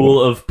this Oh.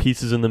 pool of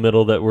pieces in the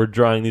middle that we're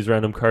drawing these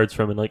random cards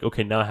from, and like,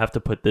 okay, now I have to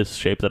put this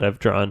shape that I've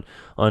drawn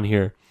on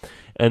here,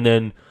 and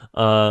then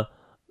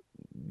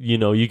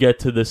you get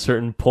to this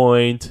certain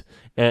point,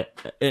 and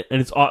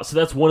it's so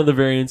that's one of the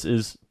variants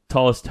is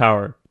tallest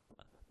tower.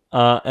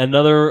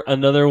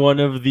 Another one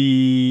of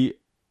the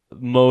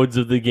modes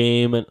of the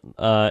game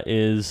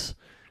is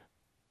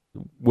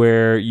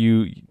where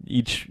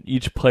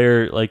each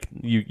player, like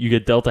you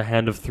get dealt a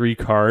hand of 3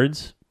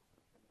 cards.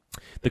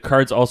 The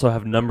cards also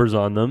have numbers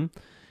on them,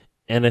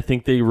 and I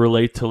think they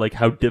relate to like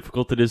how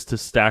difficult it is to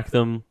stack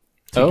them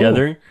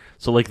together.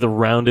 So like the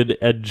rounded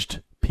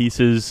edged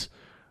pieces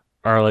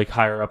are like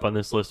higher up on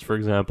this list, for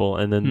example,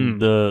 and then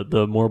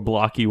the more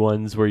blocky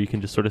ones where you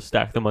can just sort of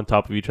stack them on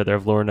top of each other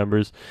have lower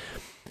numbers.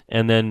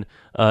 And then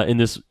in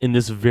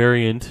this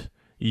variant,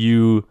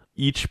 you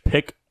each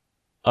pick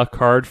a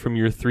card from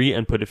your 3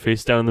 and put it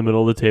face down in the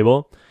middle of the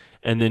table,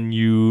 and then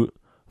you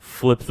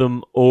flip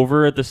them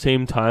over at the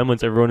same time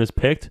once everyone is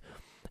picked.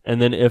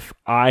 And then if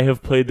I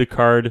have played the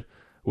card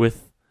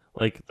with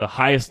like the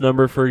highest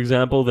number, for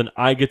example, then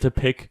I get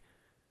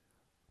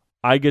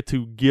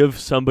to give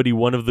somebody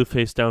one of the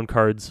face down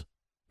cards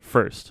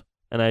first,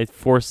 and I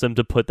force them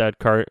to put that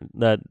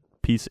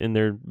piece in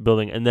their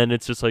building, and then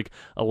it's just like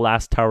a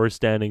last tower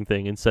standing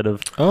thing instead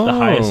of the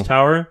highest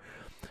tower.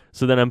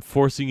 So then I'm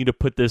forcing you to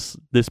put this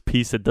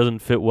piece that doesn't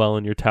fit well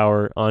in your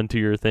tower onto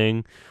your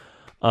thing.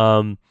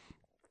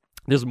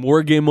 There's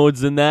more game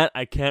modes than that.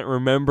 I can't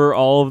remember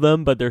all of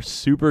them, but they're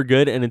super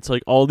good, and it's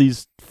like all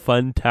these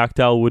fun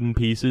tactile wooden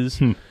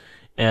pieces.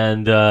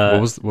 And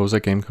what was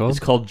that game called? It's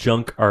called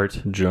Junk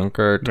Art. Junk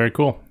Art. Very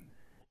cool.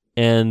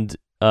 And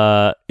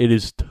it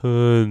is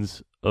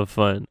tons of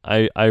fun.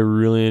 I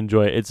really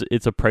enjoy it.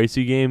 It's a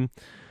pricey game,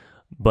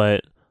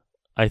 but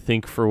I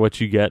think for what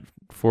you get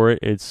for it,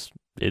 it's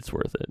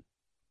worth it.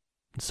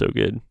 It's so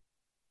good.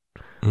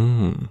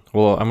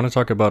 Well, I'm going to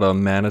talk about a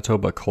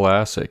Manitoba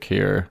classic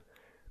here.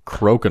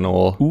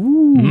 Crokinole.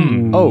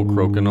 Ooh. Oh,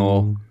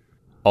 Crokinole.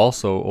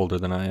 Also older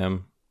than I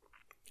am.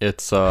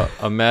 It's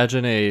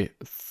imagine a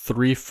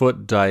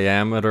 3-foot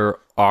diameter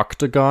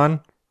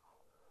octagon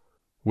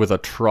with a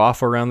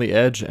trough around the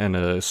edge and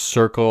a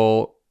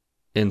circle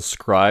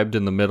inscribed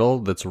in the middle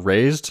that's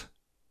raised,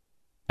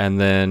 and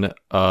then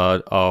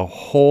a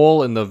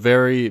hole in the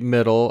very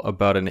middle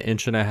about 1.5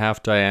 inches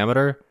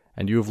diameter,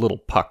 and you have little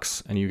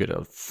pucks, and you get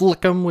to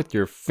flick them with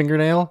your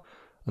fingernail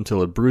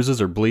until it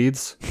bruises or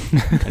bleeds,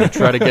 and you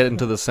try to get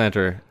into the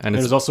center. And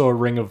there's also a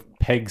ring of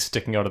pegs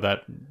sticking out of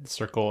that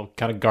circle,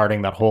 kind of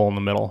guarding that hole in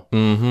the middle.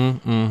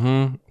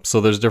 So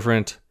there's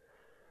different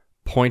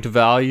point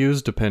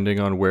values depending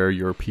on where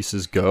your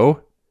pieces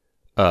go,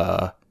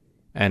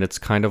 and it's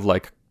kind of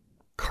like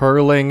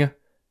curling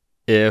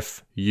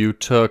if you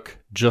took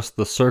just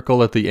the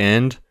circle at the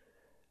end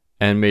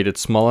and made it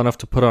small enough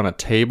to put on a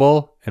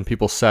table, and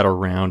people sat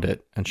around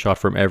it and shot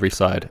from every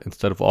side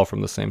instead of all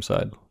from the same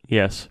side.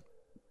 Yes.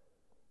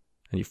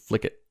 And you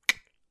flick it.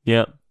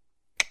 Yeah.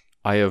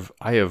 I have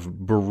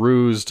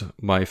bruised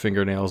my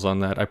fingernails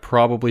on that. I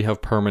probably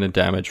have permanent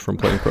damage from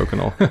playing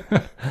Crokinole.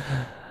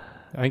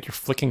 I think you're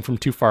flicking from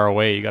too far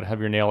away. You got to have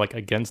your nail like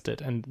against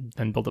it and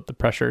build up the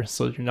pressure,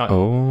 so you're not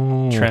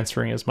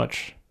transferring as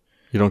much.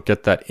 You don't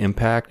get that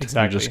impact.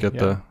 Exactly. You just get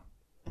You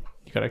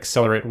got to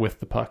accelerate with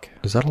the puck.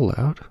 Is that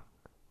allowed?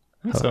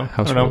 So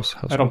House I don't know. rules,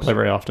 I don't play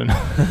very often.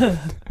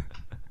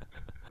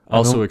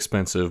 Also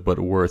expensive, but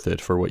worth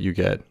it for what you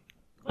get.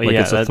 Oh, Like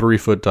yeah, it's a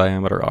 3-foot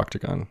diameter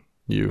octagon.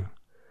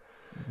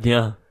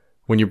 Yeah.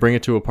 When you bring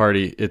it to a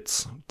party,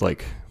 it's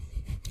like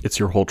it's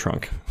your whole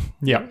trunk.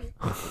 Yeah.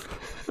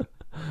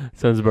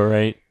 Sounds about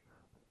right.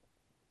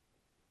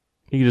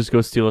 You can just go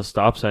steal a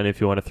stop sign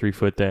if you want a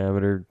 3-foot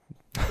diameter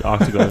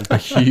octagon. A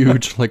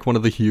huge, like one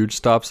of the huge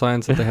stop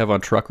signs that they have on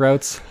truck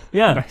routes.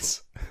 Yeah,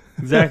 Nice.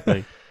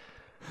 exactly.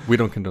 We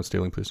don't condone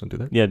stealing. Please don't do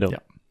that. Yeah, no. Yeah.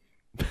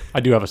 I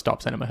do have a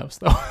stop sign at my house,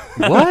 though.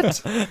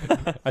 What?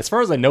 As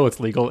far as I know, it's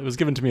legal. It was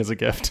given to me as a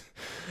gift.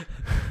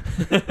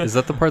 Is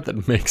that the part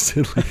that makes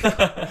it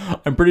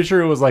legal? I'm pretty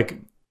sure it was like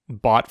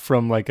bought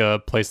from like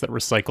a place that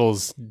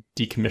recycles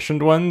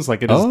decommissioned ones.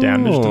 Like it is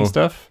damaged and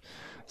stuff.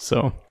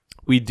 So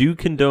We do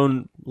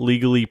condone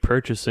legally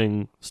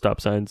purchasing stop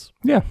signs,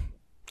 yeah.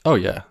 Oh,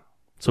 yeah.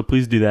 so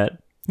please do that.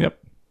 Yep.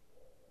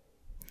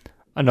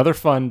 Another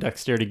fun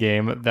dexterity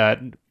game that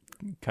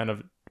kind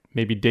of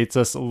maybe dates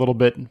us a little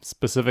bit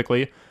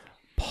specifically,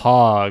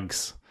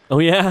 Pogs. Oh,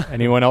 yeah.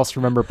 Anyone else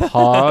remember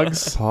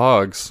Pogs?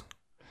 Pogs.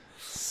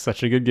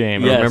 Such a good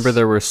game. Yeah. I remember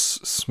there were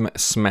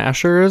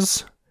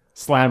smashers,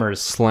 Slammers.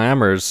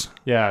 slammers.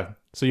 Yeah.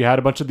 So you had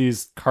a bunch of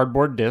these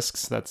cardboard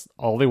discs. That's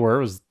all they were,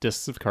 was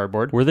discs of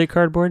cardboard. Were they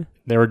cardboard?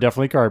 They were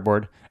definitely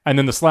cardboard. And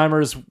then the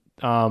slammers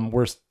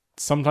were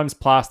sometimes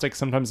plastic,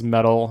 sometimes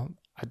metal.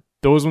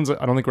 Those ones,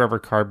 I don't think were ever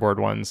cardboard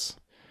ones.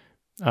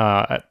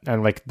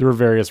 And like there were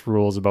various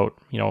rules about,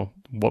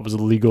 what was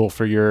illegal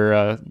for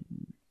your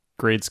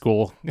grade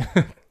school.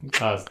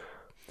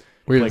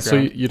 Wait, so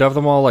playground. you'd have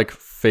them all like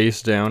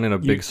face down in a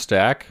big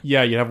stack?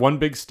 Yeah, you'd have one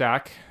big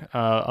stack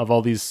of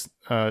all these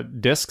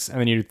discs, and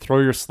then you'd throw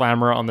your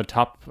slammer on the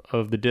top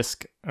of the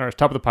disc, or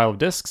top of the pile of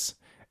discs,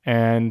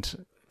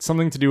 and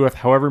something to do with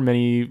however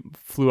many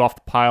flew off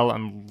the pile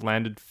and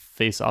landed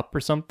face up or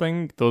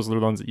something. Those are the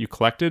ones that you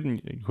collected,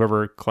 and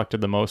whoever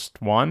collected the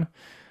most won.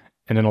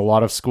 And in a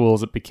lot of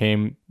schools, it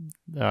became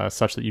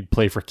such that you'd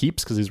play for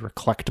keeps because these were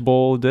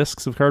collectible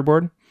discs of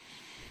cardboard.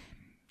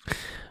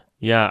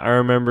 Yeah, I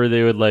remember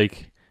they would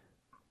like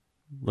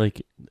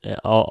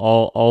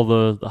all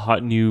the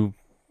hot new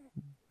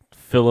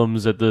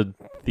films at the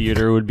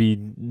theater would be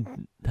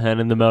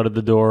handing them out at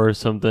the door or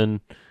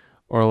something,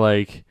 or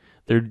like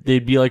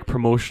they'd be like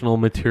promotional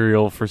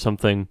material for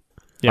something.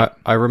 Yeah.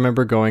 I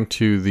remember going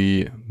to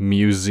the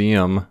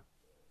museum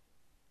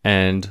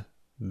and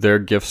their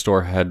gift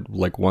store had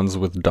like ones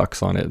with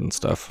ducks on it and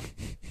stuff.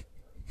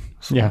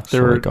 Yeah,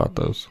 I got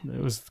those.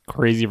 It was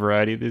crazy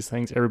variety of these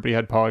things. Everybody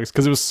had Pogs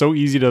because it was so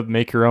easy to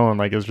make your own.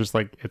 Like it was just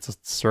like it's a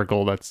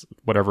circle that's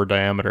whatever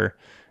diameter,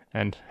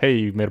 and hey,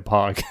 you made a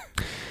Pog.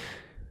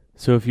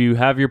 So if you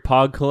have your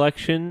Pog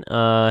collection,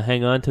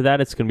 hang on to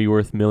that. It's going to be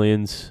worth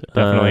millions.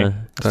 Definitely. I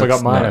still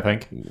got mine, I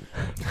think.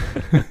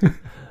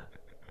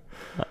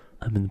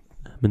 I'm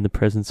in the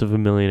presence of a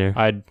millionaire.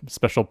 I had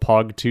special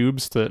Pog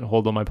tubes to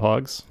hold all my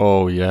Pogs.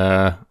 Oh,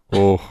 yeah.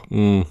 Oh,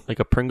 Like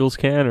a Pringles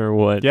can or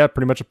what? Yeah,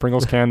 pretty much a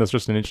Pringles can that's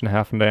just 1.5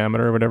 inches in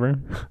diameter or whatever.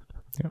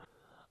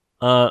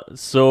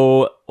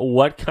 So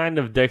what kind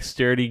of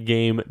dexterity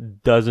game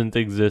doesn't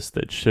exist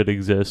that should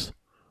exist?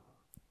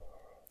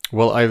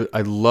 Well,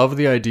 I love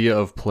the idea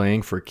of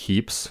playing for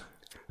keeps.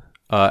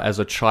 As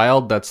a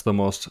child,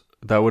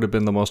 that would have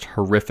been the most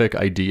horrific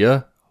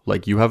idea.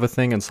 Like, you have a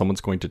thing and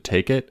someone's going to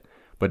take it.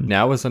 But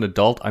now as an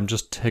adult, I'm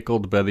just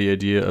tickled by the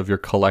idea of your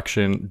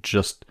collection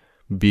just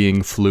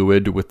being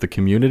fluid with the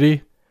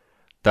community.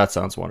 That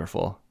sounds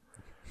wonderful.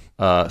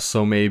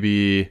 So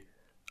maybe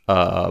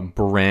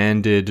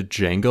branded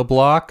Jenga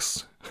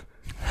blocks.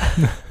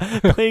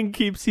 Playing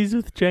keepsies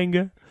with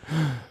Jenga.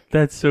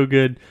 That's so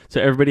good.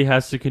 So everybody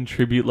has to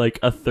contribute like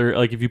a third.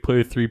 Like if you play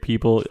with 3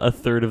 people, a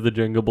third of the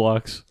Jenga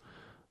blocks.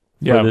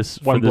 Yeah,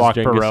 for one block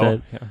Jenga per row.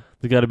 set. Yeah.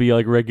 There's got to be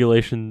like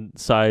regulation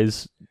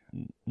size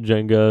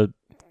Jenga.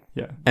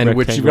 Yeah, And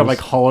which you've got like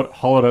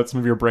hollowed out some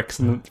of your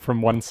bricks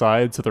from one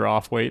side, so they're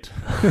off weight.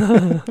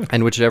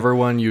 and whichever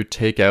one you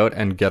take out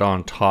and get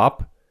on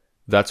top,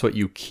 that's what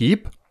you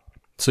keep.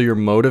 So you're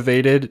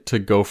motivated to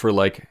go for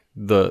like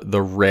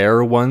the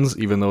rare ones,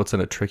 even though it's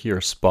in a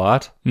trickier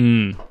spot.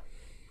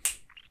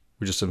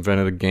 We just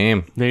invented a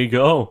game. There you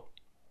go.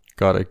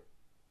 Gotta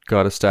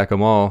stack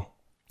them all.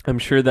 I'm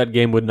sure that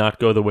game would not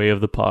go the way of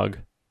the Pog.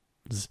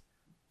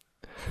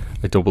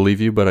 I don't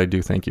believe you, but I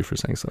do thank you for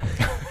saying so.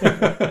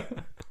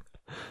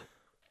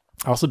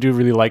 I also do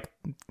really like,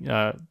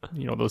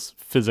 those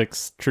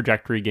physics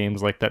trajectory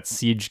games like that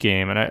Siege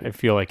game, and I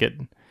feel like it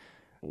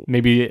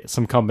maybe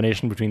some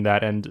combination between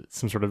that and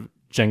some sort of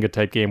Jenga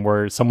type game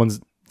where someone's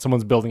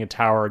building a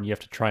tower and you have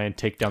to try and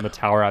take down the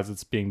tower as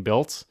it's being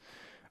built,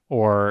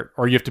 or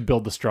you have to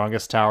build the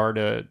strongest tower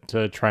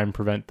to try and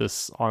prevent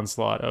this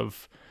onslaught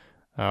of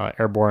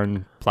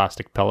airborne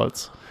plastic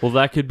pellets. Well,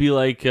 that could be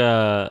like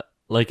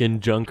in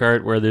Junk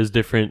Art where there's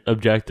different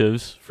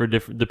objectives for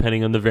different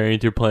depending on the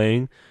variant you're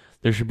playing.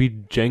 There should be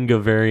Jenga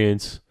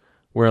variants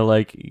where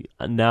like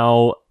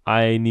now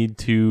I need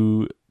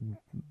to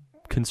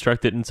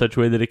construct it in such a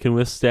way that it can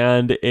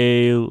withstand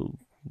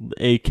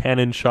a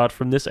cannon shot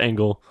from this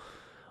angle,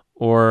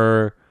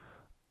 or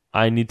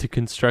I need to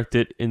construct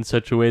it in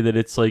such a way that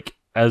it's like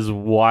as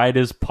wide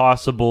as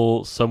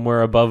possible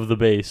somewhere above the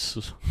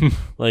base,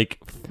 like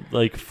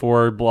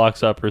 4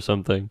 blocks up or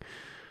something.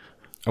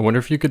 I wonder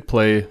if you could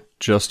play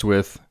just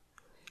with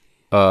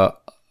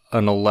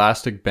an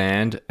elastic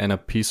band and a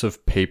piece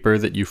of paper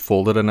that you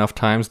fold it enough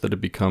times that it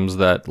becomes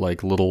that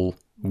like little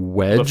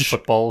wedge. The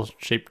football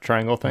shaped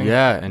triangle thing.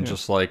 Yeah, and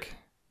just like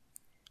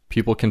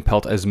people can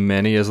pelt as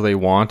many as they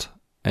want,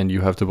 and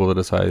you have to build it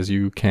as high as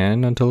you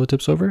can until it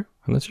tips over,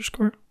 and that's your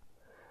score.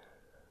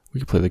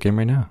 We can play the game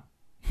right now.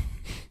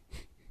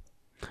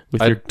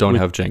 I don't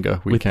have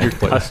Jenga. We can't your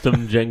play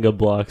custom Jenga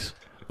blocks.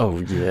 Oh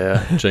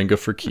yeah, Jenga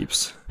for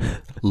keeps,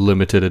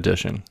 limited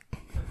edition.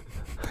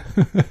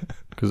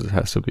 Because it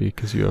has to be,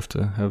 because you have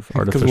to have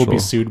artificial. Because we'll be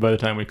sued by the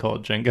time we call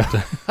it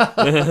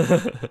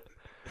Jenga.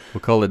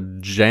 We'll call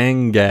it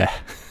Jenga.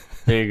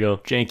 There you go.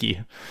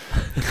 Janky.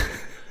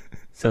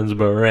 Sounds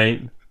about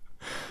right.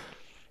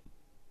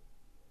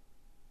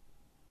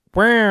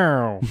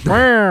 Wow!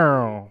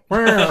 Wow!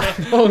 Wow!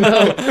 Oh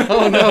no!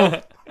 Oh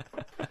no!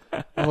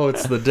 Oh,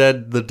 it's the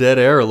dead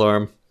air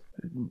alarm.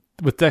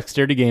 With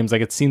dexterity games,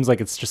 like it seems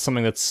like it's just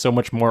something that's so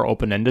much more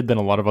open-ended than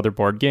a lot of other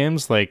board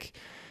games. Like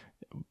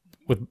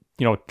with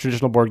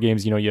traditional board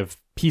games, you have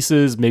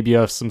pieces, maybe you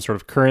have some sort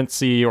of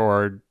currency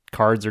or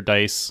cards or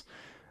dice,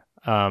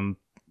 and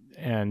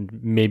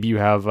maybe you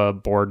have a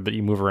board that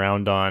you move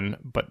around on.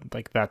 But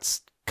like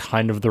that's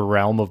kind of the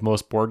realm of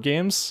most board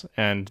games.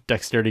 And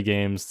dexterity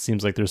games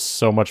seems like there's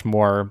so much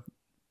more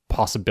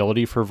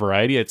possibility for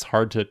variety. It's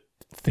hard to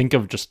think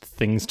of just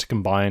things to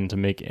combine to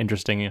make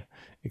interesting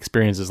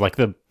experiences, like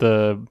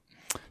the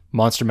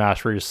Monster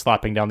Mash where you're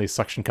slapping down these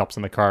suction cups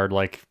on the card.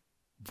 Like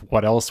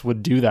what else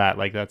would do that?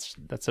 Like that's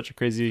such a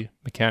crazy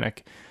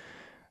mechanic,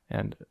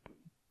 and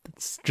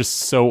it's just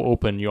so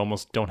open you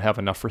almost don't have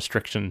enough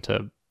restriction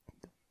to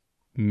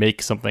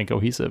make something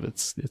cohesive.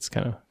 It's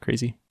kind of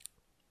crazy.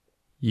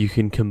 You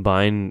can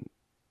combine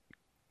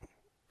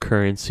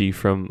currency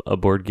from a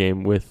board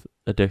game with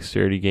a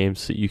dexterity game,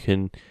 so you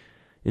can,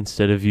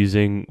 instead of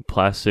using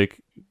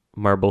plastic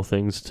marble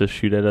things to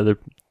shoot at other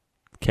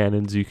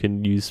cannons, you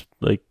can use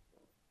like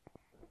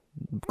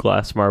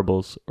glass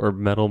marbles or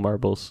metal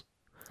marbles.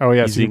 Oh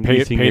yeah, so you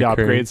pay to your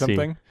upgrade currency.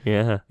 something.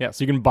 Yeah. Yeah,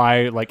 so you can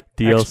buy like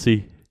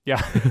DLC.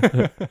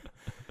 Yeah.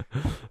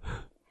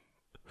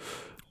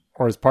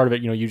 Or as part of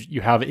it,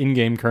 you have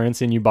in-game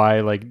currency and you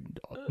buy like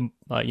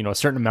a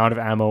certain amount of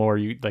ammo, or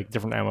you like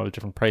different ammo at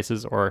different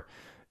prices, or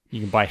you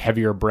can buy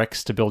heavier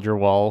bricks to build your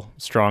wall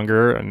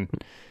stronger, and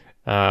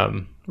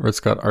or it's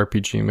got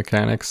RPG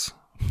mechanics.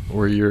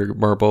 where your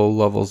marble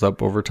levels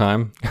up over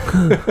time,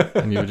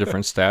 and you have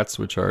different stats,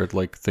 which are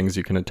like things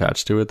you can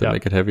attach to it that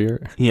make it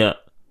heavier. Yeah.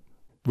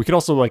 We could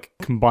also like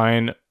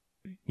combine,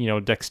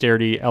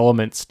 dexterity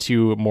elements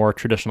to more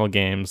traditional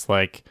games,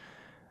 like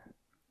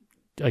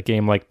a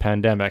game like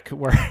Pandemic,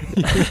 where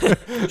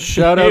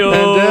Shout out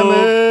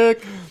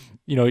Pandemic.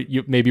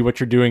 Maybe what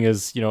you're doing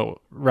is,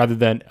 rather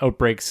than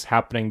outbreaks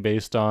happening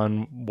based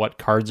on what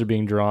cards are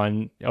being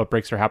drawn,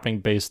 outbreaks are happening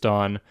based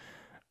on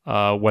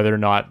whether or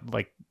not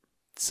like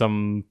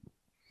some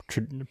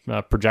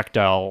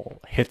projectile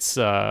hits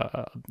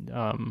a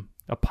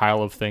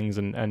pile of things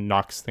and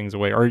knocks things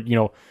away,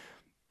 or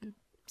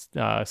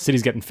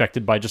cities get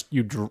infected by just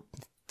you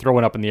throw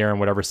it up in the air, and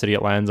whatever city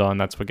it lands on,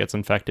 that's what gets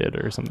infected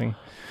or something.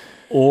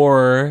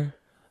 Or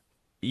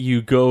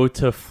you go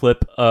to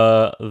flip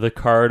the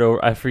card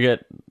over. I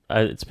forget.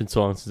 It's been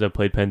so long since I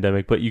played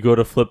Pandemic, but you go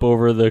to flip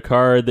over the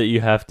card that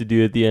you have to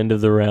do at the end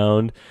of the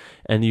round,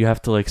 and you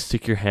have to like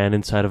stick your hand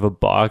inside of a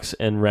box,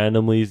 and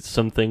randomly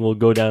something will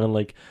go down and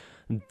like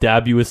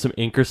dab you with some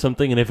ink or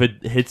something, and if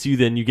it hits you,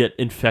 then you get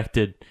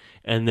infected,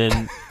 and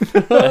then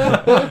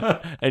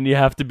and you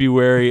have to be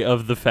wary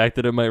of the fact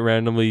that it might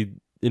randomly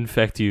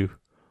infect you,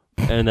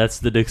 and that's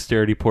the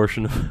dexterity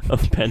portion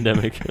of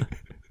Pandemic.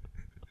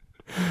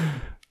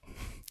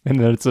 And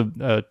then it's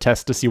a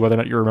test to see whether or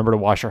not you remember to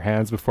wash your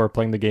hands before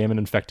playing the game and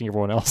infecting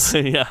everyone else.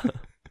 Yeah.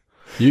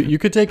 You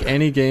could take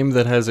any game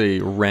that has a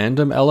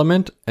random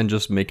element and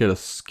just make it a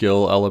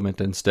skill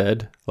element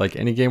instead. Like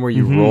any game where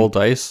you roll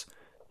dice,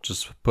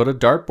 just put a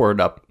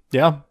dartboard up.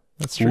 Yeah,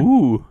 that's true.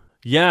 Ooh.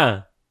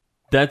 Yeah.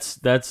 That's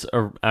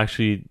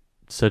actually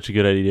such a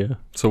good idea.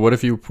 So what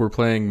if you were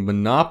playing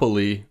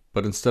Monopoly,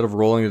 but instead of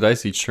rolling the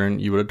dice each turn,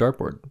 you would have a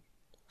dartboard?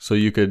 So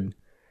you could,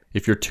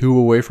 if you're 2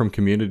 away from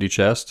community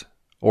chest,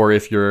 or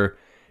if you're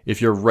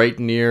right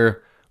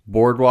near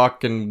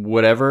boardwalk and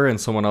whatever,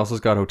 and someone else has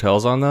got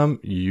hotels on them,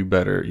 you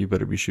better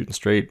be shooting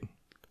straight.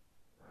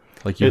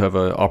 Like you have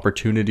an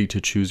opportunity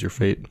to choose your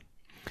fate.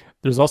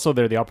 There's also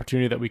the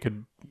opportunity that we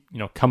could,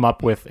 come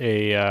up with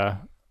a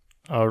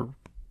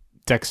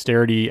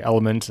dexterity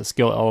element, a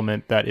skill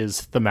element that is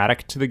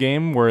thematic to the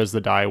game, whereas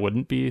the die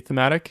wouldn't be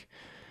thematic.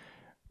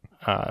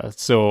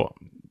 So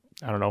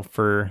I don't know,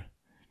 for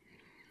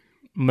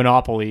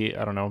Monopoly,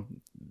 I don't know.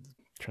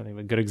 Trying to think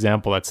of a good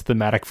example that's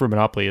thematic for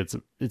Monopoly.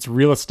 It's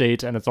real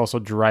estate, and it's also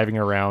driving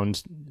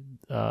around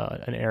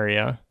an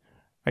area.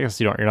 I guess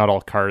you're not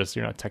all cars.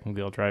 You're not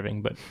technically all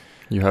driving, but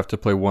you have to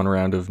play 1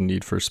 round of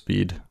Need for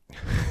Speed,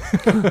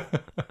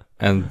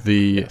 and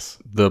the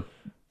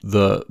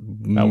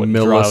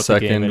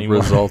millisecond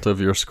result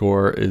of your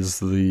score is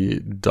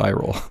the die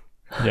roll.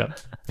 Yeah.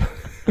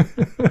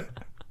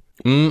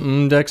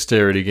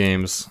 Dexterity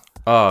games.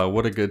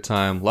 What a good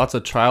time! Lots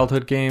of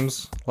childhood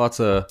games.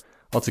 Lots of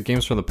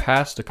games from the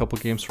past, a couple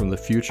games from the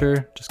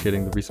future. Just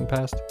kidding, the recent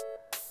past.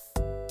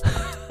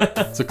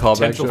 It's a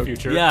callback joke.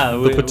 Future. Yeah,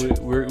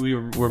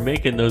 we're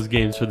making those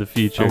games for the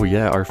future. Oh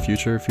yeah, our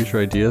future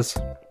ideas.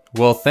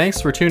 Well,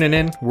 thanks for tuning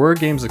in. We're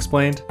Games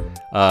Explained.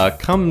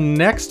 Come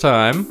next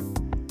time,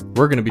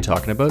 we're going to be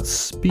talking about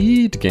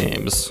speed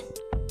games.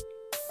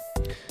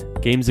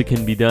 Games that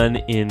can be done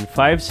in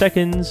 5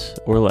 seconds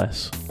or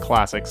less.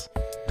 Classics.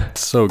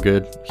 So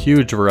good.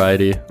 Huge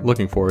variety.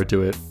 Looking forward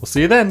to it. We'll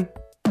see you then.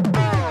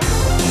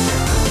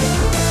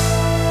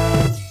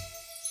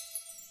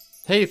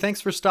 Hey, thanks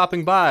for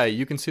stopping by.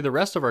 You can see the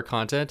rest of our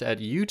content at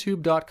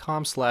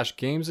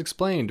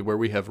youtube.com/gamesexplained, where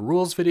we have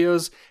rules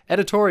videos,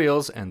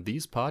 editorials, and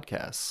these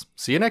podcasts.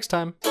 See you next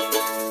time.